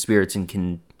humans and the spirits and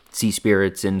can see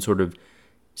spirits and sort of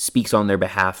speaks on their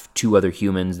behalf to other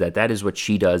humans. That is what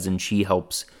she does, and she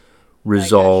helps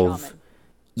resolve. Like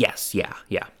Yes, yeah.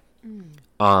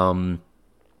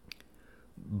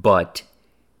 But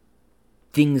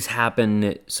things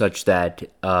happen such that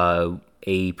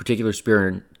a particular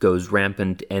spirit goes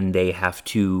rampant, and they have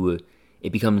to.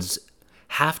 It becomes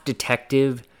half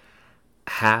detective,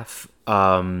 half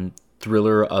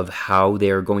thriller of how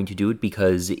they're going to do it,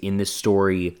 because in this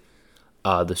story,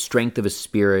 the strength of a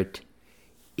spirit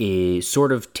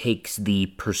sort of takes the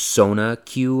persona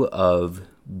cue of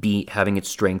having its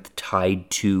strength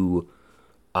tied to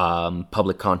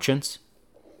public conscience.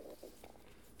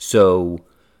 So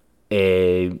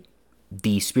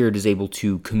the spirit is able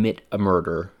to commit a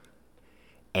murder,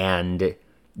 and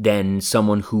then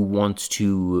someone who wants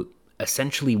to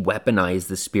essentially weaponize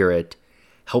the spirit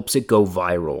helps it go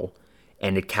viral,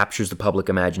 and it captures the public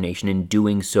imagination. In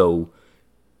doing so,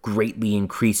 greatly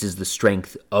increases the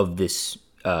strength of this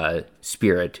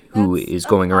spirit who is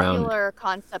going around. That's a popular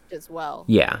concept as well.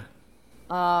 Yeah.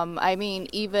 I mean,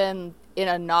 even in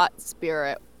a not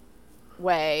spirit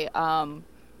way, Heaven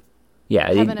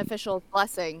Official's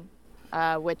Blessing,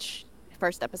 which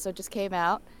first episode just came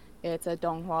out. It's a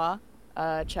donghua,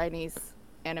 Chinese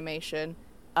animation.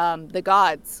 The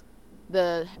gods,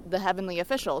 the heavenly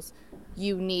officials,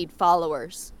 you need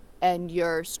followers, and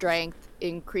your strength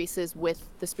increases with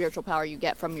the spiritual power you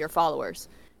get from your followers.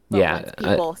 But once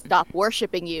people stop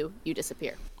worshiping you, you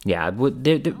disappear. Yeah,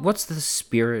 what's the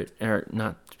spirit, or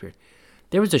not spirit?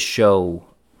 There was a show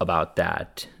about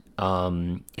that.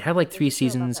 It had like 3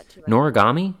 seasons.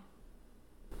 Noragami?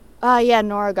 Yeah,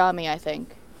 Noragami, I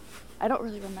think. I don't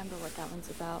really remember what that one's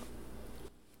about.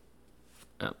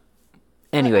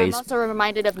 Anyways. I'm also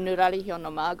reminded of Nurarihyo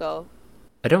no Mago.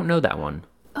 I don't know that one.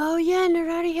 Oh yeah,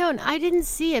 Nararihon. I didn't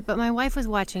see it, but my wife was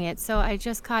watching it, so I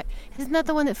just caught. Isn't that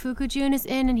the one that Fukujun is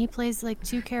in, and he plays like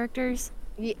 2 characters?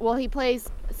 Well, he plays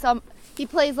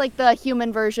like the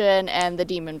human version and the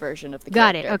demon version of the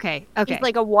Got character. it. Okay. He's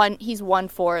like he's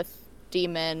 1/4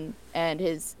 demon,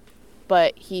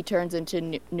 but he turns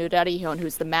into Nurarihon,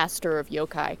 who's the master of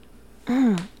yokai.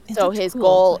 So his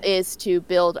goal is to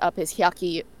build up his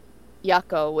Hyaki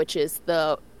Yako, which is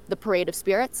the parade of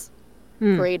spirits,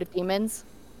 parade of demons.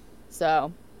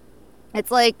 So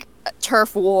it's like a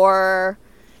turf war.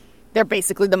 They're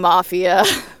basically the mafia.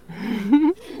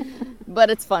 But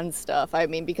it's fun stuff. I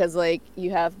mean, because like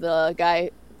you have the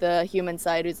guy, the human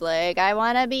side, who's like, I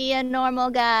want to be a normal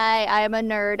guy. I am a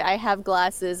nerd. I have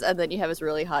glasses. And then you have his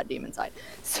really hot demon side.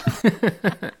 So...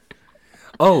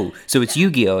 Oh, so it's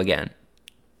Yu-Gi-Oh again.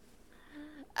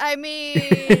 I mean,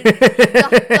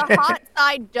 the hot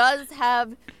side does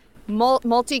have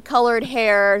multicolored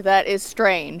hair that is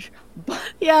strange. But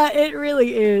Yeah, it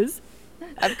really is.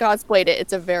 I've cosplayed it.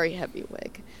 It's a very heavy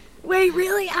wig. Wait,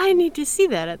 really? I need to see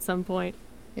that at some point.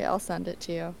 Yeah, I'll send it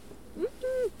to you.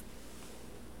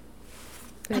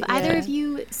 Have either of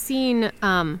you seen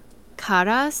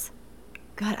Karas?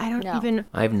 God, I don't No. even...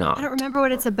 I have not. I don't remember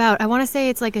what it's about. I want to say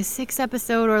it's like a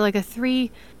 6-episode or like a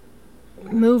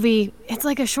 3-movie. It's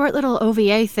like a short little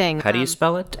OVA thing. How do you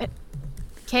spell it?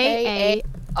 Karas.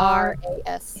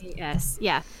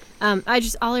 Yeah.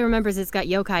 All I remember is it's got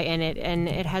yokai in it, and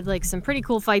it had like some pretty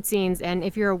cool fight scenes. And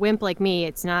if you're a wimp like me,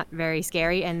 it's not very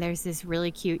scary. And there's this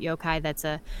really cute yokai that's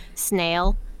a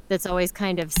snail that's always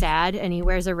kind of sad, and he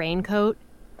wears a raincoat,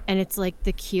 and it's like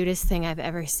the cutest thing I've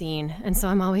ever seen. And so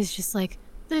I'm always just like,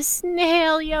 the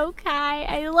snail yokai,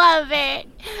 I love it.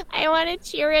 I want to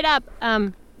cheer it up.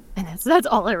 And that's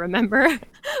all I remember.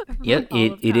 Yep,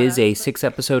 it is a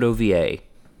 6-episode OVA.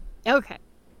 Okay.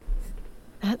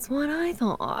 That's what I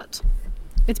thought.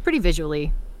 It's pretty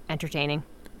visually entertaining.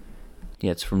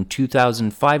 Yeah, it's from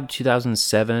 2005 to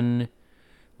 2007.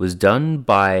 Was done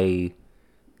by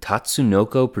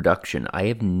Tatsunoko Production. I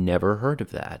have never heard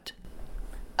of that.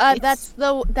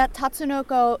 That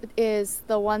Tatsunoko is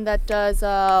the one that does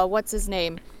what's his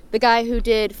name? The guy who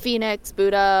did Phoenix,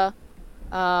 Buddha,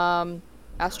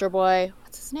 Astro Boy.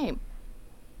 What's his name?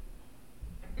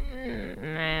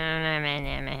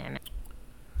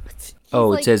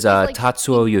 It says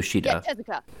Tatsuo Yoshida. Yeah,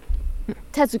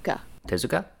 Tezuka.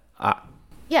 Tezuka? Ah,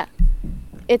 Yeah,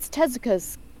 it's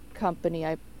Tezuka's company.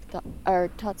 I thought, or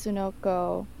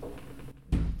Tatsunoko.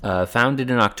 founded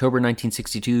in October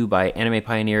 1962 by anime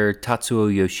pioneer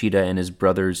Tatsuo Yoshida and his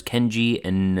brothers Kenji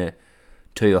and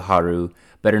Toyoharu,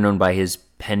 better known by his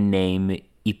pen name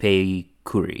Ippei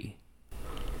Kuri.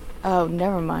 Oh,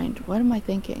 never mind. What am I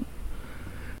thinking?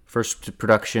 First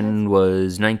production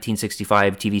was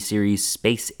 1965 TV series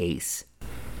Space Ace.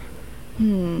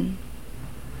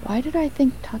 Why did I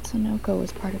think Tatsunoko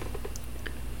was part of it?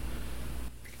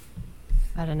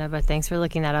 I don't know, but thanks for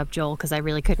looking that up, Joel, because I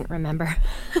really couldn't remember.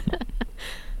 Because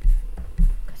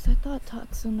I thought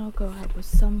Tatsunoko was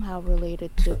somehow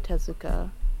related to Tezuka.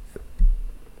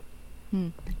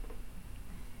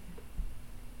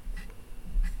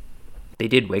 They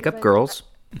did Wake Up Girls.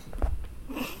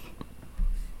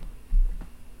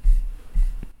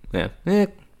 Yeah.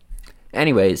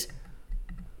 Anyways.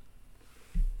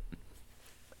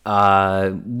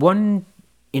 One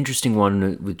interesting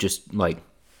one with just like,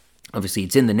 obviously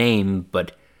it's in the name,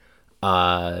 but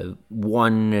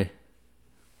one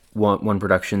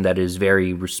production that is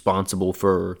very responsible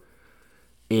for,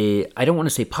 I don't want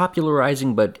to say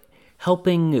popularizing, but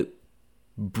helping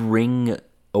bring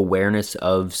awareness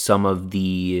of some of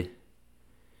the,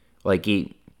 like,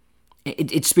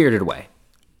 it's Spirited Away.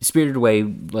 Spirited Away,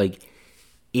 like,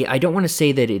 I don't want to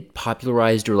say that it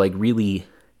popularized or, like, really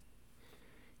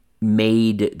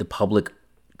made the public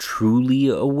truly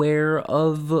aware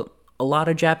of a lot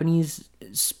of Japanese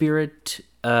spirit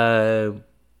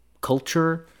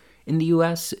culture in the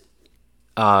U.S.,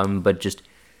 but just,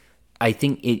 I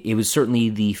think it was certainly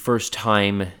the first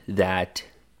time that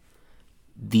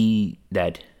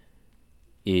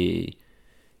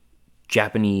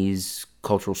Japanese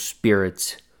cultural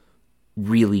spirits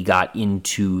really got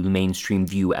into the mainstream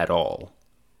view at all.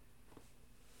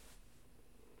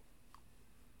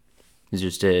 It's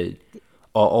just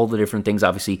all the different things.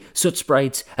 Obviously, soot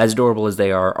sprites, as adorable as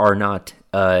they are not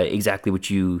exactly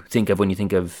what you think of when you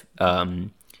think of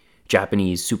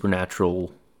Japanese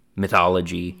supernatural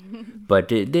mythology. But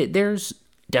there's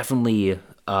definitely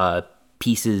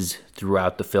pieces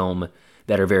throughout the film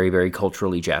that are very, very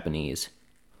culturally Japanese.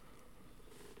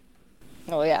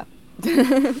 Oh, yeah.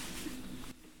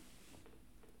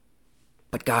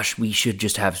 But gosh, we should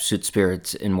just have soot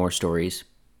spirits in more stories.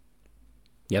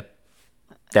 Yep.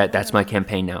 That's my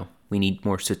campaign now. We need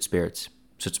more soot spirits.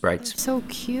 Soot sprites. So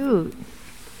cute.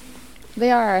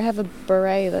 They are. I have a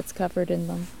beret that's covered in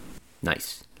them.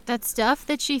 Nice. That stuff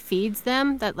that she feeds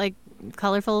them, that like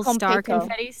colorful star Competo.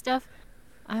 confetti stuff,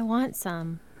 I want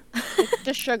some. It's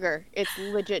just sugar. It's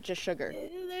legit just sugar.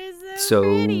 They're So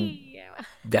pretty.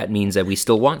 that means that we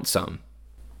still want some.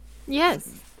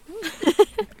 Yes.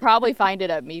 Probably find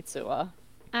it at Mitsuwa.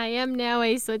 I am now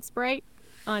a soot sprite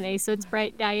on a soot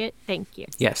sprite diet. Thank you.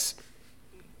 Yes.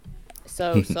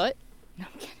 So, soot? No,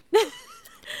 I'm kidding.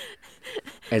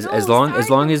 As No, long as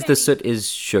sorry, the soot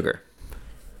is sugar.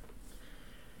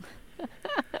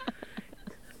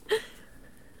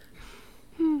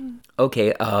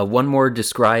 Okay, one more.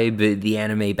 Describe the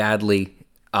anime badly.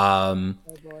 Oh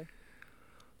boy.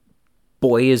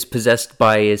 boy is possessed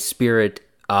by a spirit,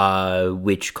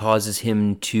 which causes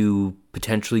him to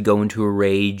potentially go into a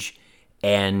rage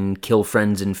and kill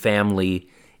friends and family,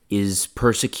 is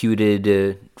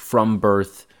persecuted from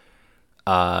birth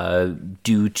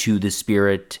due to the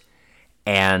spirit,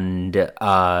 and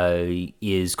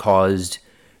is caused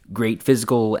great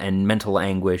physical and mental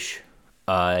anguish,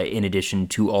 in addition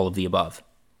to all of the above.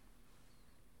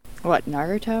 What,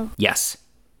 Naruto? Yes.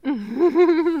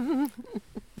 I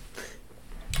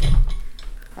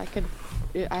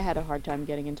had a hard time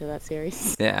getting into that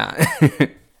series. Yeah.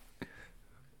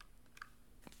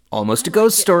 Almost a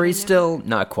ghost story still.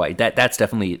 Not quite. That's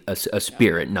definitely a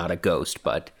spirit, not a ghost,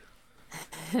 but...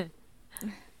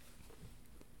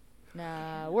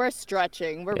 Nah, we're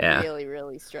stretching. We're really,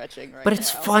 really stretching right But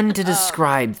it's now. fun to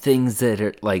describe things that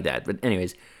are like that. But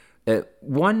anyways,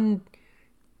 one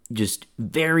just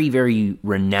very, very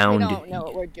renowned... We don't know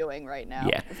what we're doing right now.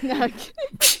 Yeah.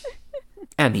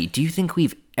 Emmy, do you think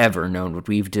we've ever known what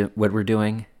we're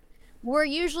doing? We're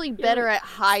usually better at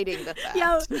hiding the fact.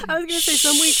 Yeah, I was going to say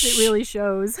some weeks it really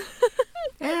shows.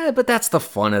 Yeah, but that's the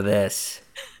fun of this.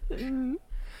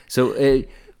 So,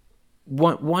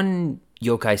 one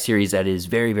yokai series that is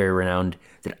very, very renowned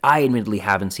that I admittedly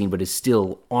haven't seen but is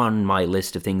still on my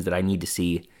list of things that I need to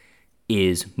see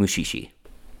is Mushishi.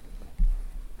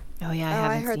 Oh, yeah, I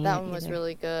haven't heard seen that it one was either.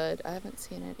 really good. I haven't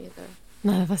seen it either.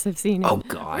 None of us have seen it. Oh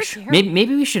gosh,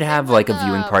 maybe we should have like a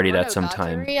viewing party that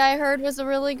sometime. Monogatari, I heard, was a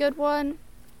really good one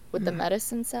with the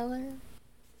medicine seller.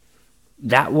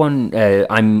 That one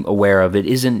I'm aware of. It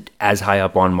isn't as high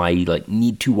up on my like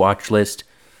need to watch list,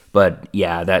 but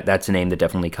yeah, that's a name that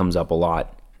definitely comes up a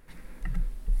lot.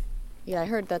 Yeah, I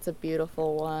heard that's a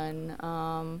beautiful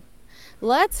one.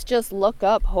 Let's just look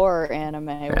up horror anime.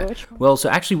 Yeah. Which one? Well, so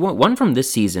actually one from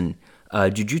this season,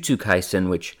 Jujutsu Kaisen,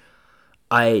 which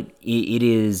it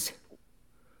is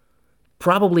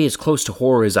probably as close to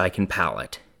horror as I can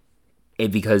palate,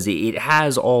 because it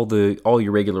has all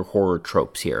your regular horror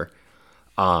tropes here.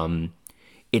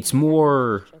 It's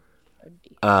more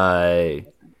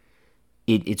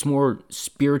it's more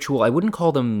spiritual. I wouldn't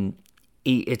call them.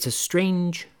 It's a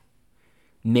strange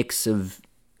mix of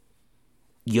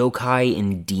yokai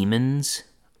and demons,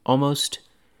 almost.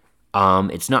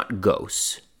 It's not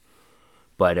ghosts.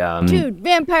 But, Dude,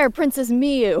 Vampire Princess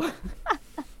Miyu.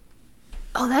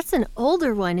 Oh, that's an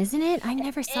older one, isn't it? I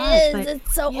never saw it. But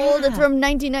It's so old. It's from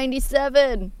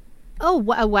 1997. Oh,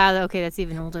 wow. Okay, that's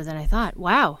even older than I thought.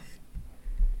 Wow.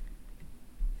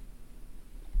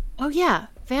 Oh, yeah.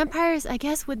 Vampires, I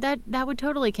guess, that would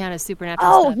totally count as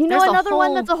supernatural Oh, stuff. you know There's another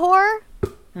one that's a horror?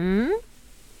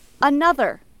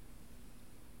 Another.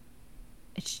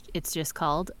 It's just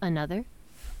called Another.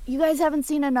 You guys haven't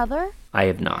seen Another? I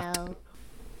have not. No.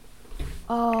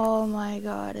 Oh my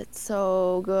god, it's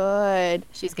so good.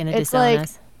 She's going to It's disown like-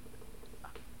 us.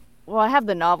 Well, I have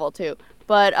the novel too,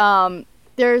 but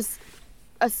there's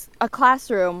a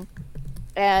classroom,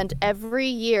 and every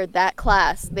year that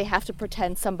class they have to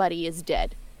pretend somebody is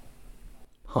dead,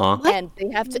 Huh? and they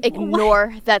have to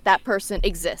ignore that person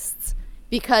exists,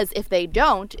 because if they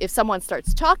don't, if someone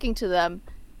starts talking to them,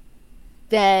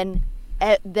 then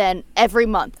every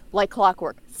month, like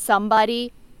clockwork,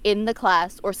 somebody in the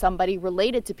class or somebody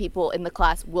related to people in the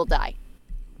class will die.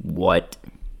 What?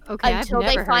 Okay, until I've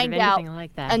they never find heard of out anything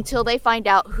like that. until they find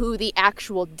out who the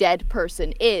actual dead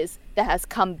person is that has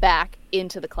come back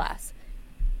into the class.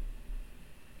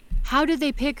 How do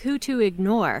they pick who to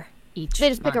ignore each They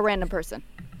just pick a month? random person.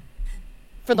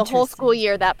 For the whole school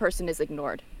year, that person is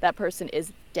ignored. That person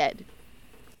is dead.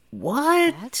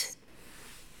 What?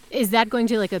 Is that going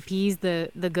to like appease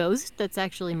the ghost that's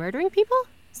actually murdering people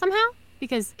somehow?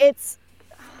 Because It's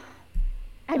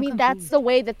I mean, that's confused. the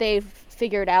way that they've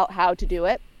figured out how to do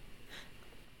it.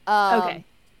 okay.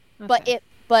 Those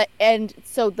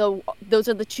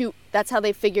are the two. That's how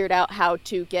they figured out how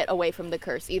to get away from the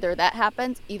curse. Either that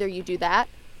happens, either you do that,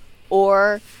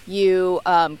 or you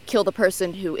kill the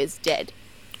person who is dead.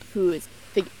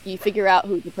 You figure out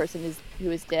who the person is who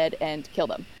is dead and kill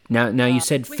them. Now you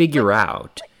said figure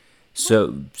out.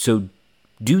 So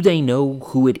do they know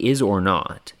who it is or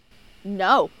not?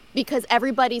 No, because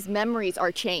everybody's memories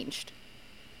are changed.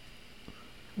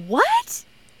 What?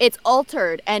 It's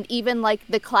altered, and even like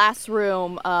the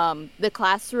classroom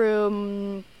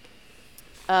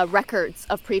records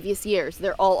of previous years,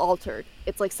 they're all altered.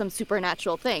 It's like some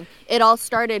supernatural thing. It all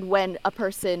started when a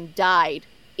person died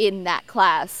in that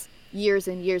class years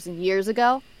and years and years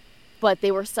ago, but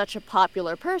they were such a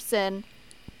popular person.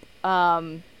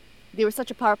 Popular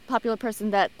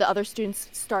person that the other students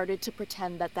started to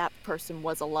pretend that person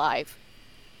was alive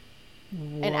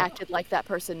and acted like that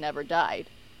person never died.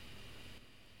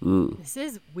 Ooh. This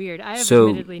is weird. I have So-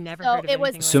 admittedly never So heard of it was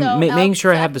anything So like that. making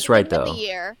sure I at have the this right, beginning of though. the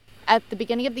year, at the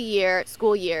beginning of the year,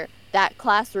 school year, that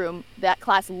class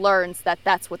learns that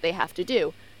that's what they have to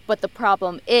do. But the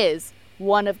problem is,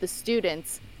 one of the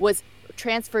students was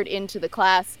transferred into the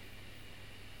class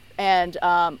and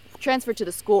transferred to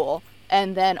the school,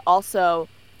 and then also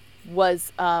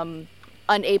was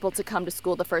unable to come to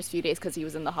school the first few days because he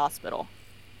was in the hospital.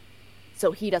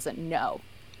 So he doesn't know.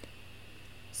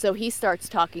 So he starts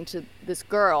talking to this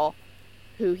girl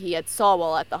who he had saw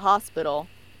while at the hospital,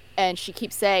 and she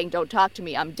keeps saying, "Don't talk to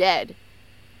me, I'm dead."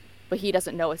 But he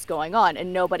doesn't know what's going on,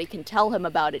 and nobody can tell him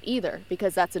about it either,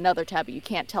 because that's another taboo. You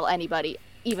can't tell anybody,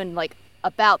 even like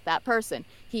about that person.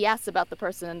 He asks about the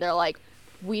person, and they're like,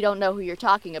 "We don't know who you're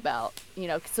talking about,"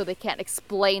 so they can't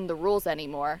explain the rules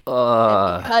anymore.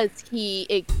 And because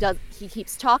he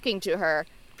keeps talking to her,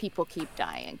 people keep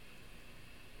dying.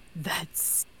 That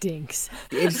stinks.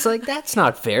 It's like, that's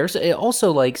not fair. So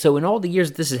also, so in all the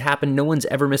years that this has happened, no one's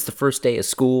ever missed the first day of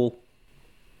school.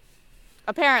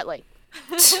 Apparently.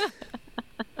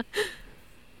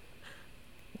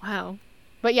 Wow.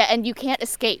 But yeah, and you can't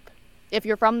escape if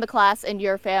you're from the class and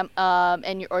your family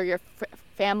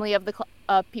of the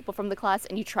people from the class,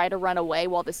 and you try to run away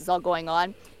while this is all going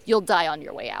on, you'll die on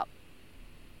your way out.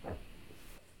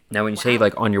 Now, when you say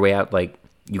on your way out,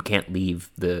 you can't leave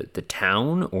the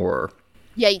town, or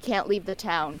Yeah, you can't leave the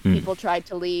town. People tried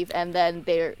to leave, and then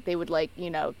they would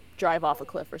drive off a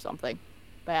cliff or something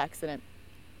by accident.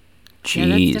 Yeah,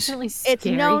 jeez. that's definitely scary. It's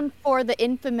known for the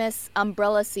infamous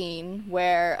umbrella scene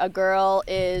where a girl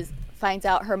finds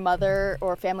out her mother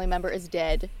or family member is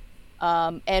dead,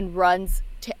 and runs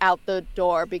out the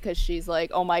door because she's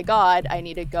like, "Oh my God, I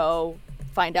need to go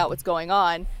find out what's going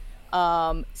on."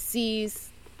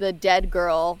 Sees the dead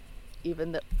girl,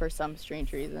 for some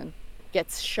strange reason,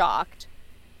 gets shocked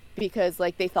because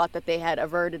they thought that they had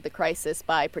averted the crisis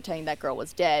by pretending that girl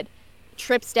was dead.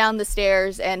 Trips down the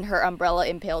stairs, and her umbrella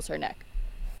impales her neck.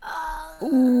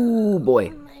 Ooh,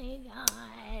 boy. Oh my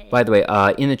God. By the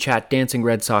way, in the chat, Dancing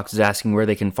Red Sox is asking where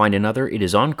they can find another. It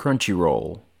is on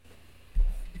Crunchyroll.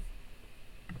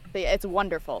 But yeah, it's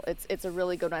wonderful. It's a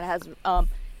really good one. It has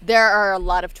there are a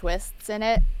lot of twists in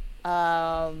it,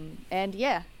 and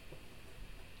yeah,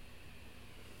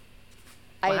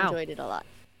 I Wow. enjoyed it a lot.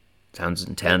 Sounds There's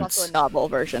intense. also a novel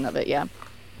version of it. Yeah.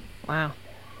 Wow.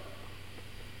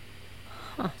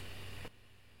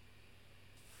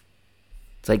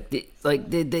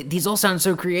 It's these all sound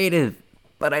so creative,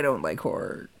 but I don't like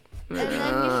horror.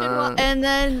 And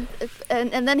then you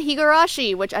should and then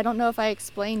Higurashi, which I don't know if I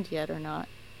explained yet or not.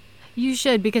 You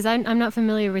should, because I'm not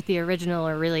familiar with the original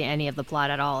or really any of the plot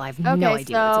at all. I have no idea what it's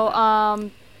so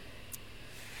about.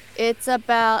 it's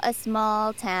about a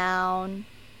small town,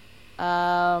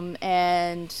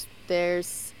 and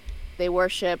they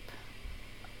worship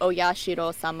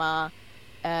Oyashiro-sama,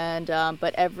 and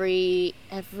but every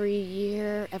few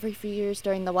years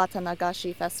during the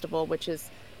Watanagashi festival, which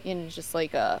is just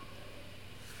like a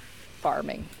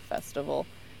farming festival,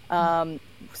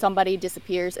 somebody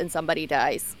disappears and somebody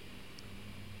dies,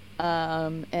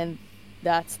 and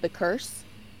that's the curse.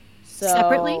 So,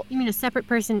 Separately? You mean a separate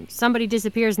person, somebody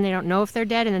disappears and they don't know if they're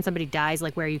dead, and then somebody dies,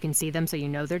 where you can see them so you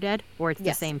know they're dead? Or it's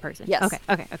Yes. the same person? Yes.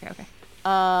 Okay.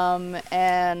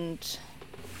 And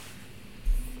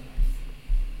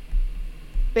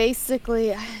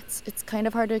basically, it's kind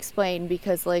of hard to explain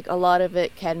because a lot of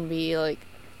it can be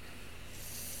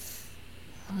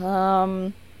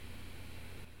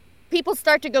people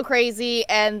start to go crazy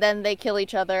and then they kill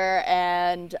each other,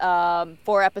 and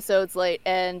 4 episodes late,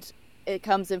 and it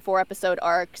comes in 4 episode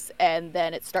arcs, and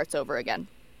then it starts over again.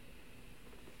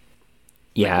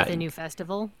 Yeah. With a new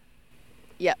festival?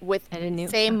 Yeah, with And a new-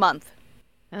 same month.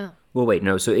 Oh. Well, wait,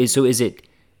 no. So is it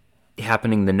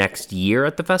happening the next year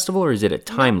at the festival, or is it a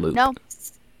time loop? No,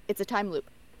 it's a time loop.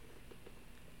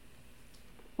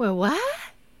 Well, what?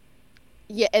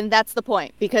 Yeah, and that's the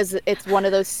point, because it's one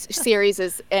of those series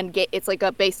and it's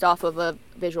based off of a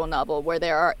visual novel where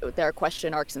there are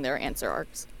question arcs and there are answer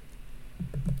arcs.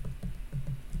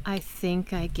 I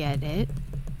think I get it.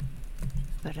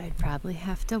 But I'd probably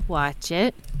have to watch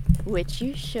it. Which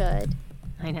you should.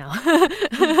 I know.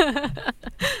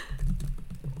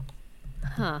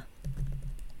 Huh.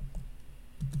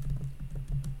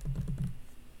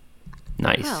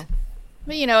 Nice. Well,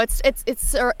 But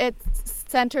it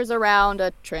centers around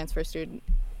a transfer student.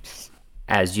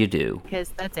 As you do. because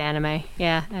that's anime.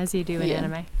 Yeah, as you do in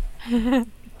Yeah.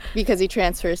 anime. Because he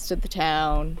transfers to the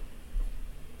town,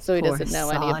 so he Poor doesn't know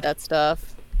any sod. of that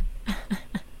stuff.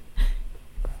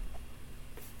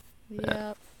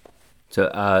 Yep.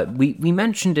 So we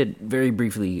mentioned it very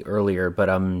briefly earlier, but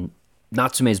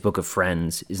Natsume's Book of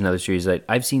Friends is another series that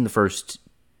I've seen the first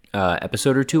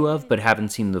episode or two of, but haven't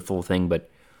seen the full thing. But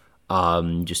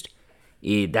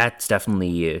that's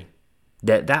definitely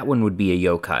that one would be a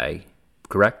yokai,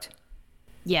 correct?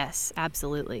 Yes,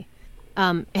 absolutely.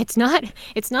 It's not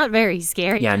very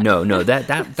scary. Yeah, no,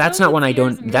 that's not one I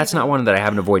don't. That's not one that I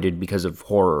haven't avoided because of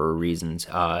horror reasons.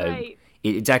 Right.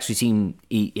 It's actually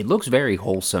it looks very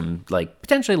wholesome, like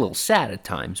potentially a little sad at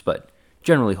times, but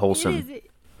generally wholesome. It is.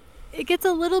 It gets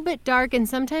a little bit dark, and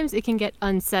sometimes it can get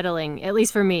unsettling, at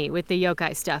least for me, with the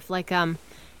yokai stuff. Like,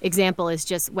 example is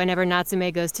just whenever Natsume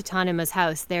goes to Tanema's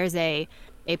house, there's a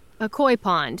koi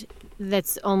pond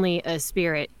that's only a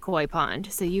spirit koi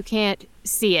pond, so you can't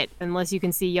see it unless you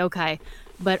can see yokai.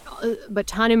 But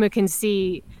Tanema can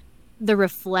see the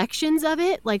reflections of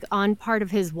it, like on part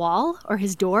of his wall or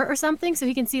his door or something, so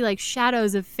he can see like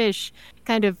shadows of fish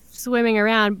kind of swimming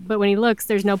around, but when he looks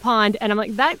there's no pond, and I'm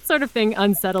like, that sort of thing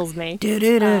unsettles me.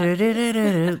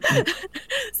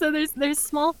 So there's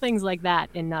small things like that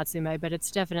in Natsume, but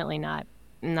it's definitely not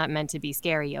meant to be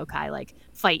scary yokai, like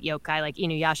fight yokai, like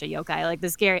Inuyasha yokai. Like the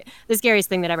scariest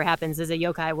thing that ever happens is a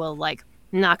yokai will like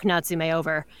knock Natsume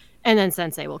over, and then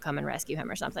Sensei will come and rescue him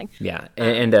or something. Yeah,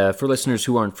 and for listeners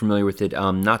who aren't familiar with it,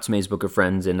 Natsume's Book of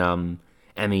Friends, and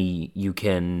Emmy, you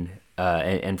can,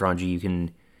 and Franji, you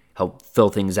can help fill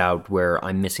things out where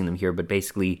I'm missing them here. But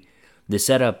basically, the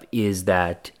setup is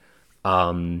that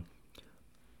the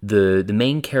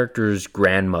main character's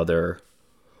grandmother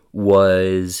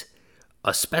was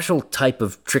a special type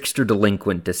of trickster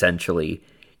delinquent, essentially,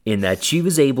 in that she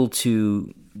was able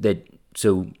to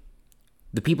so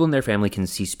the people in their family can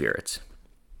see spirits.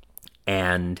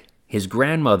 And his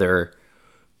grandmother,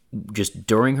 just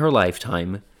during her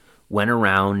lifetime, went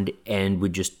around and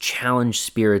would just challenge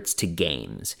spirits to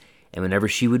games. And whenever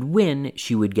she would win,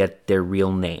 she would get their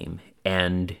real name.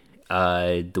 And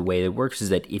the way it works is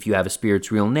that if you have a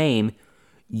spirit's real name,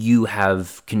 you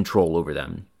have control over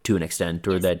them to an extent,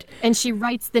 or that... And she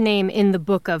writes the name in the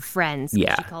Book of Friends.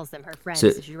 Yeah. She calls them her friends,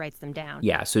 so she writes them down.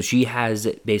 Yeah, so she has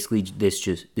basically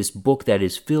this book that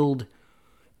is filled,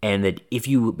 and that if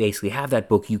you basically have that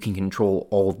book, you can control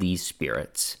all these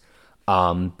spirits.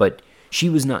 But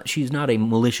she's not a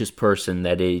malicious person.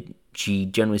 She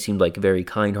generally seemed like a very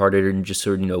kind-hearted and just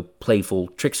sort of, playful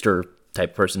trickster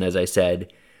type person, as I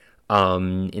said,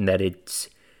 in that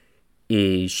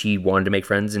she wanted to make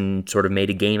friends and sort of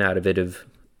made a game out of it, of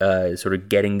sort of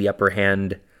getting the upper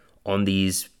hand on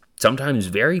these sometimes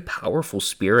very powerful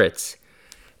spirits,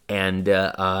 and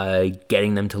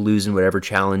getting them to lose in whatever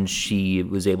challenge she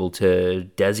was able to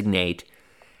designate.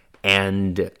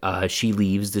 And she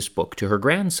leaves this book to her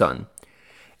grandson.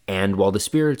 And while the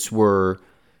spirits were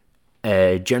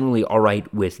generally all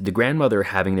right with the grandmother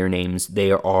having their names,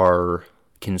 they are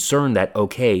concerned that,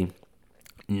 okay,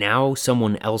 now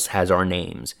someone else has our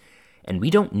names, and we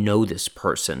don't know this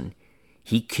person.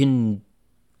 He could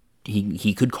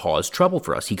cause trouble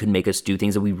for us. He could make us do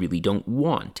things that we really don't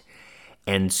want.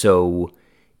 And so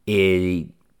the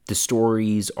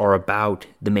stories are about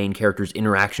the main character's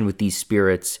interaction with these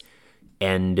spirits,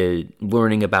 and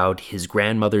learning about his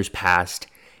grandmother's past,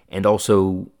 and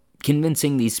also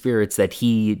convincing these spirits that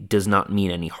he does not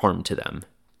mean any harm to them.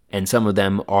 And some of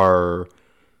them are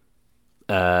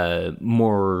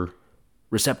more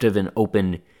receptive and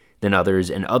open than others,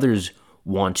 and others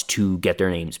want to get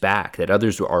their names back, that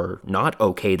others are not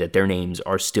okay that their names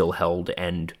are still held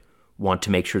and want to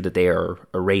make sure that they are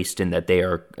erased, and that they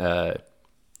are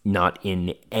not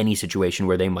in any situation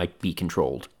where they might be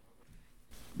controlled.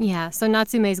 Yeah, so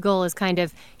Natsume's goal is kind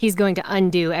of, he's going to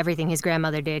undo everything his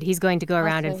grandmother did. He's going to go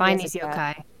around and find these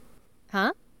yokai.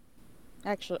 Huh?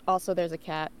 Actually, also there's a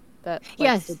cat that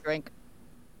Yes. likes to drink.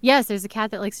 Yes, there's a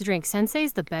cat that likes to drink.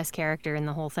 Sensei's the best character in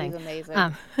the whole thing. He's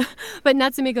amazing. But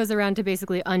Natsume goes around to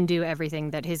basically undo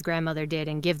everything that his grandmother did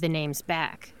and give the names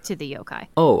back to the yokai.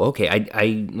 Oh, okay.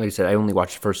 I like I said, I only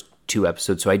watched the first 2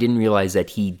 episodes, so I didn't realize that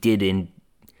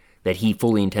that he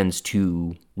fully intends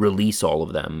to release all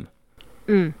of them.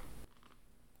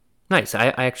 Nice. I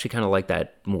actually kind of like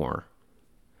that more.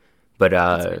 But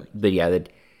yeah, that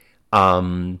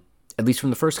at least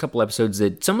from the first couple episodes,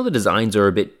 that some of the designs are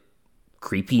a bit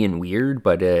creepy and weird,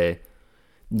 but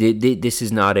this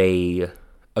is not a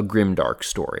grimdark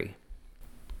story.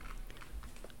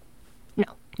 No,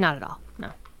 not at all.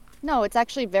 No. No, it's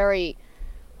actually very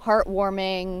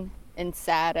heartwarming and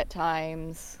sad at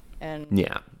times. And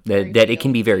Yeah, that it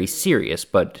can be very serious,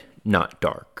 but not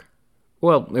dark.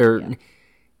 Well,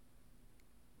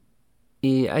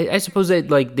 I suppose that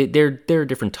there are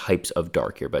different types of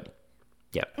dark here, but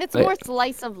yeah, it's more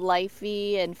slice of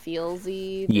lifey and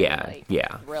feelsy. Than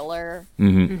Yeah. thriller.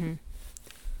 Mm-hmm.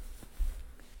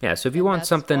 Yeah, so if you And want that's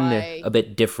something why a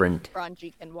bit different,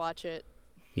 Ranji can watch it.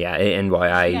 yeah, and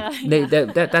why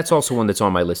that's also one that's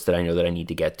on my list that I know that I need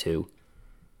to get to.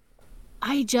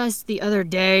 I just the other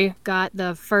day got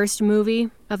the first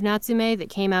movie of Natsume that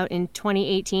came out in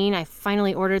 2018. I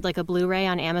finally ordered like a Blu-ray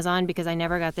on Amazon because I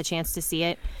never got the chance to see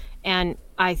it. And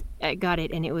I got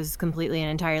it and it was completely and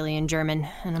entirely in German.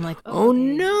 And I'm like, Oh okay.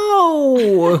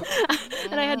 no!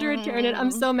 And I had to return it.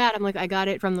 I'm so mad. I'm like, I got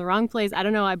it from the wrong place. I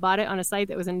don't know. I bought it on a site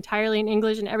that was entirely in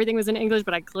English and everything was in English,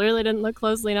 but I clearly didn't look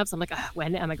closely enough. So I'm like,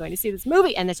 when am I going to see this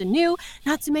movie? And there's a new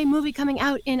Natsume movie coming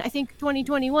out in, I think,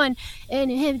 2021.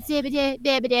 And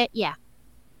yeah.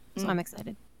 So I'm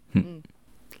excited.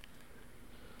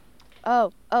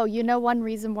 Oh, you know one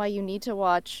reason why you need to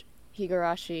watch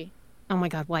Higurashi? Oh my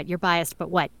God, what? You're biased, but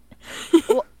what?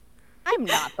 Well, I'm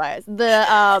not biased.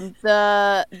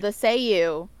 The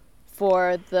seiyuu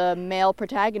for the male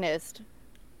protagonist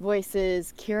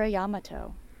voices Kira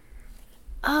Yamato.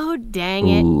 Oh, dang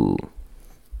it. Ooh.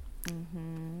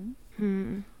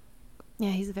 Yeah,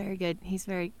 he's very good. He's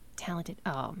very talented.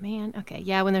 Oh, man. Okay.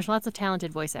 Yeah, when there's lots of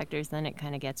talented voice actors, then it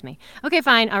kind of gets me. Okay,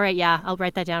 fine. All right, yeah. I'll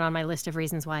write that down on my list of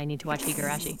reasons why I need to watch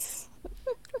Higurashi.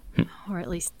 Or at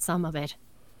least some of it.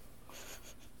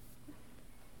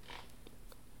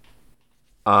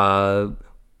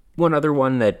 One other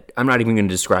one that I'm not even going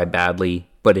to describe badly,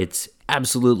 but it's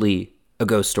absolutely a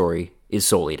ghost story, is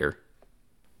Soul Eater.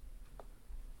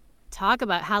 Talk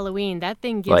about Halloween. That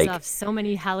thing gives off so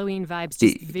many Halloween vibes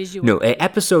just visually. No,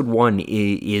 episode 1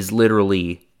 is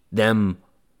literally them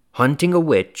hunting a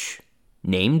witch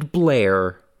named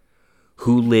Blair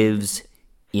who lives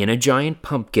in a giant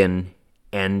pumpkin,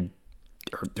 and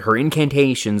her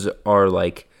incantations are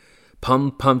like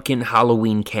pumpkin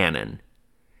Halloween cannon.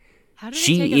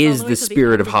 She is the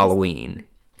spirit of Halloween.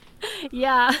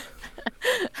 Yeah.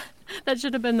 That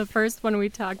should have been the first one we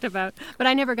talked about. But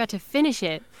I never got to finish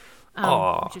it,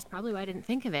 which is probably why I didn't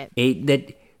think of it.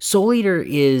 That Soul Eater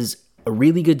is a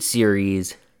really good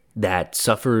series that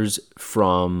suffers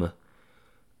from...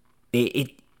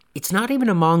 It's not even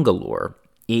a manga lore.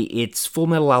 It's Full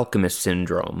Metal Alchemist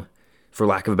syndrome, for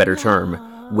lack of a better term,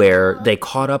 where they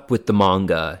caught up with the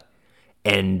manga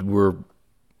and were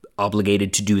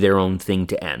obligated to do their own thing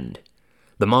to end.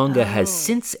 The manga has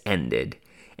since ended,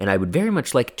 and I would very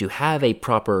much like to have a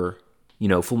proper,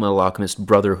 Full Metal Alchemist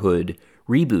Brotherhood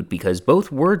reboot, because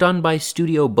both were done by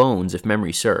Studio Bones, if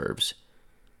memory serves.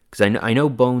 Because I know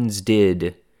Bones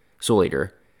did Soul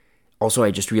Eater. Also,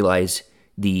 I just realized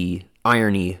the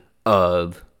irony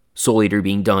of Soul Eater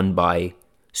being done by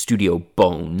Studio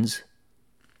Bones.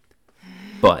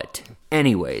 But,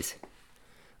 anyways.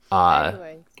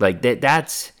 Like,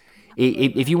 that's...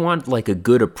 If you want, like, a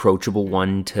good, approachable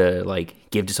one to, like,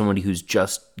 give to somebody who's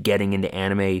just getting into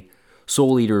anime,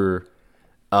 Soul Eater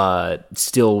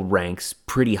still ranks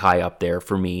pretty high up there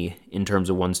for me in terms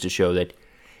of ones to show that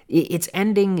its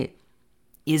ending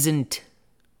isn't...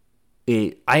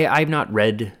 I've not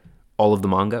read all of the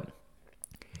manga.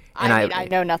 And I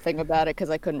know nothing about it because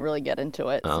I couldn't really get into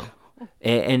it. Oh.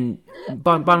 And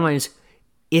bottom line is,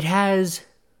 it has...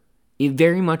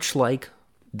 very much like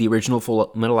the original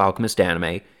Full Metal Alchemist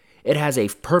anime, it has a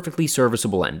perfectly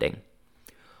serviceable ending.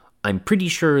 I'm pretty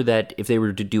sure that if they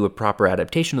were to do a proper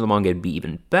adaptation of the manga, it'd be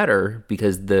even better,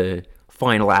 because the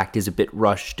final act is a bit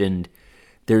rushed and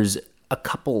there's a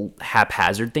couple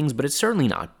haphazard things, but it's certainly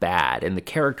not bad, and the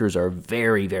characters are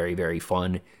very, very, very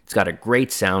fun. It's got a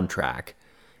great soundtrack,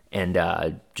 and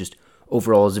just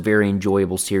overall is a very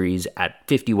enjoyable series at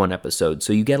 51 episodes,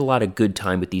 so you get a lot of good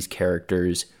time with these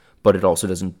characters, but it also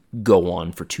doesn't go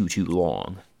on for too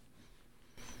long.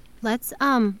 Let's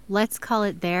call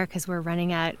it there, because we're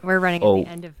running at the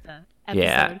end of the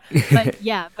episode.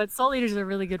 Yeah. but Soul Eater's a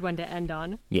really good one to end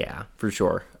on. Yeah, for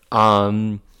sure.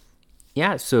 So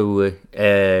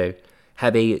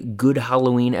have a good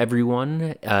Halloween,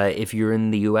 everyone. If you're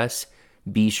in the US,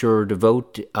 be sure to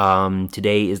vote.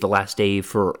 Today is the last day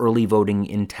for early voting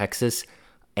in Texas,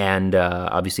 and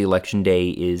obviously Election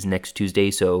Day is next Tuesday,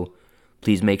 so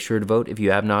please make sure to vote if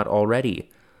you have not already.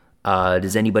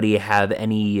 Does anybody have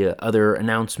any other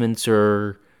announcements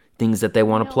or things that they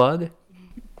want to plug?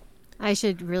 I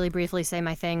should really briefly say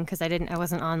my thing, because I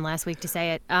wasn't on last week to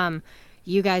say it.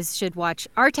 You guys should watch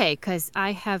Arte, because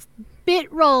I have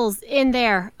bit roles in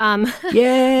there.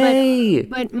 Yay!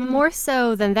 But more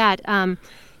so than that,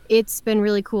 it's been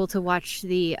really cool to watch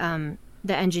the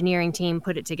engineering team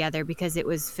put it together, because it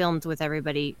was filmed with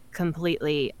everybody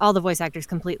completely, all the voice actors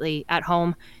completely at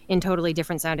home in totally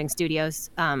different sounding studios.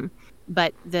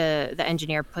 But the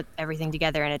engineer put everything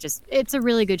together, and it's a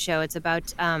really good show. It's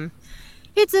about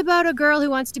It's about a girl who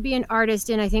wants to be an artist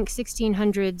in, I think,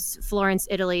 1600s Florence,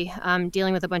 Italy,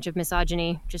 dealing with a bunch of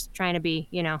misogyny, just trying to be,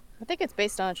 I think it's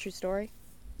based on a true story.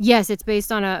 Yes, it's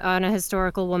based on a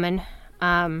historical woman.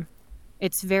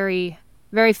 It's very,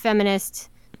 very feminist,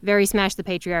 very smash the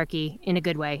patriarchy in a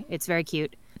good way. It's very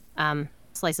cute.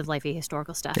 Slice of lifey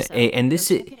historical stuff. So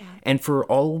And for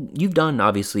all you've done,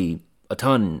 obviously a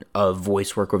ton of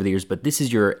voice work over the years, but this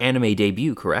is your anime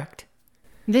debut, correct?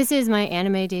 This is my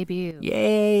anime debut.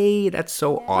 Yay! That's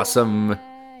so awesome.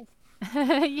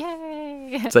 Yay!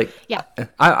 It's like, yeah,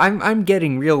 I'm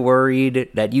getting real worried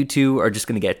that you two are just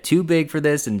gonna get too big for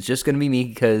this, and it's just gonna be me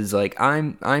because like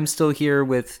I'm still here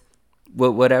with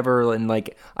whatever, and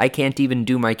like I can't even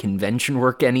do my convention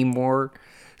work anymore,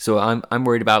 so I'm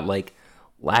worried about like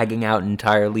lagging out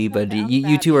entirely. But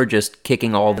you two are just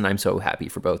kicking all, and I'm so happy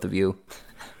for both of you.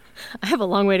 I have a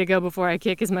long way to go before I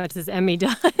kick as much as Emmy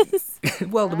does.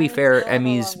 Well, to be fair,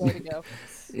 Emmy's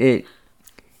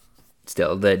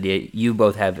still that you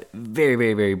both have very,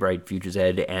 very, very bright futures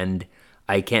ahead, and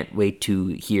I can't wait to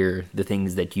hear the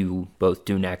things that you both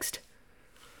do next.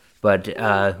 But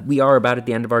we are about at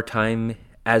the end of our time.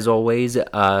 As always,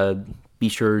 be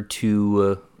sure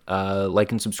to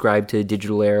like and subscribe to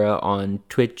Digital Era on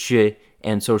Twitch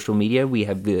and social media. We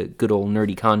have the good old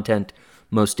nerdy content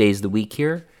most days of the week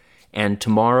here. And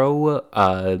tomorrow,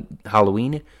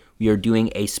 Halloween, we are doing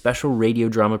a special radio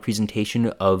drama presentation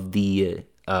of the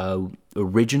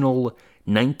original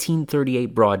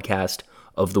 1938 broadcast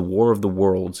of The War of the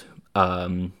Worlds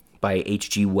by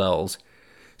H.G. Wells.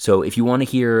 So if you want to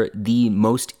hear the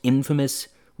most infamous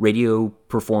radio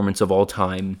performance of all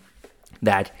time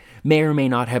that may or may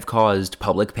not have caused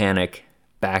public panic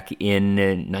back in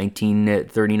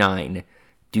 1939,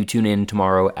 do tune in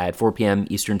tomorrow at 4 p.m.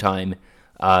 Eastern Time.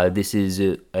 This is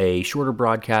a shorter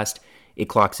broadcast. It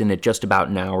clocks in at just about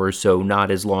an hour, so not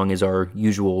as long as our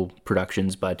usual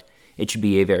productions, but it should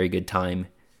be a very good time.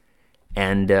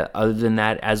 And other than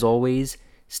that, as always,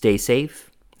 stay safe,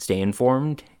 stay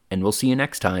informed, and we'll see you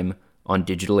next time on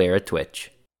Digital Era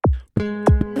Twitch.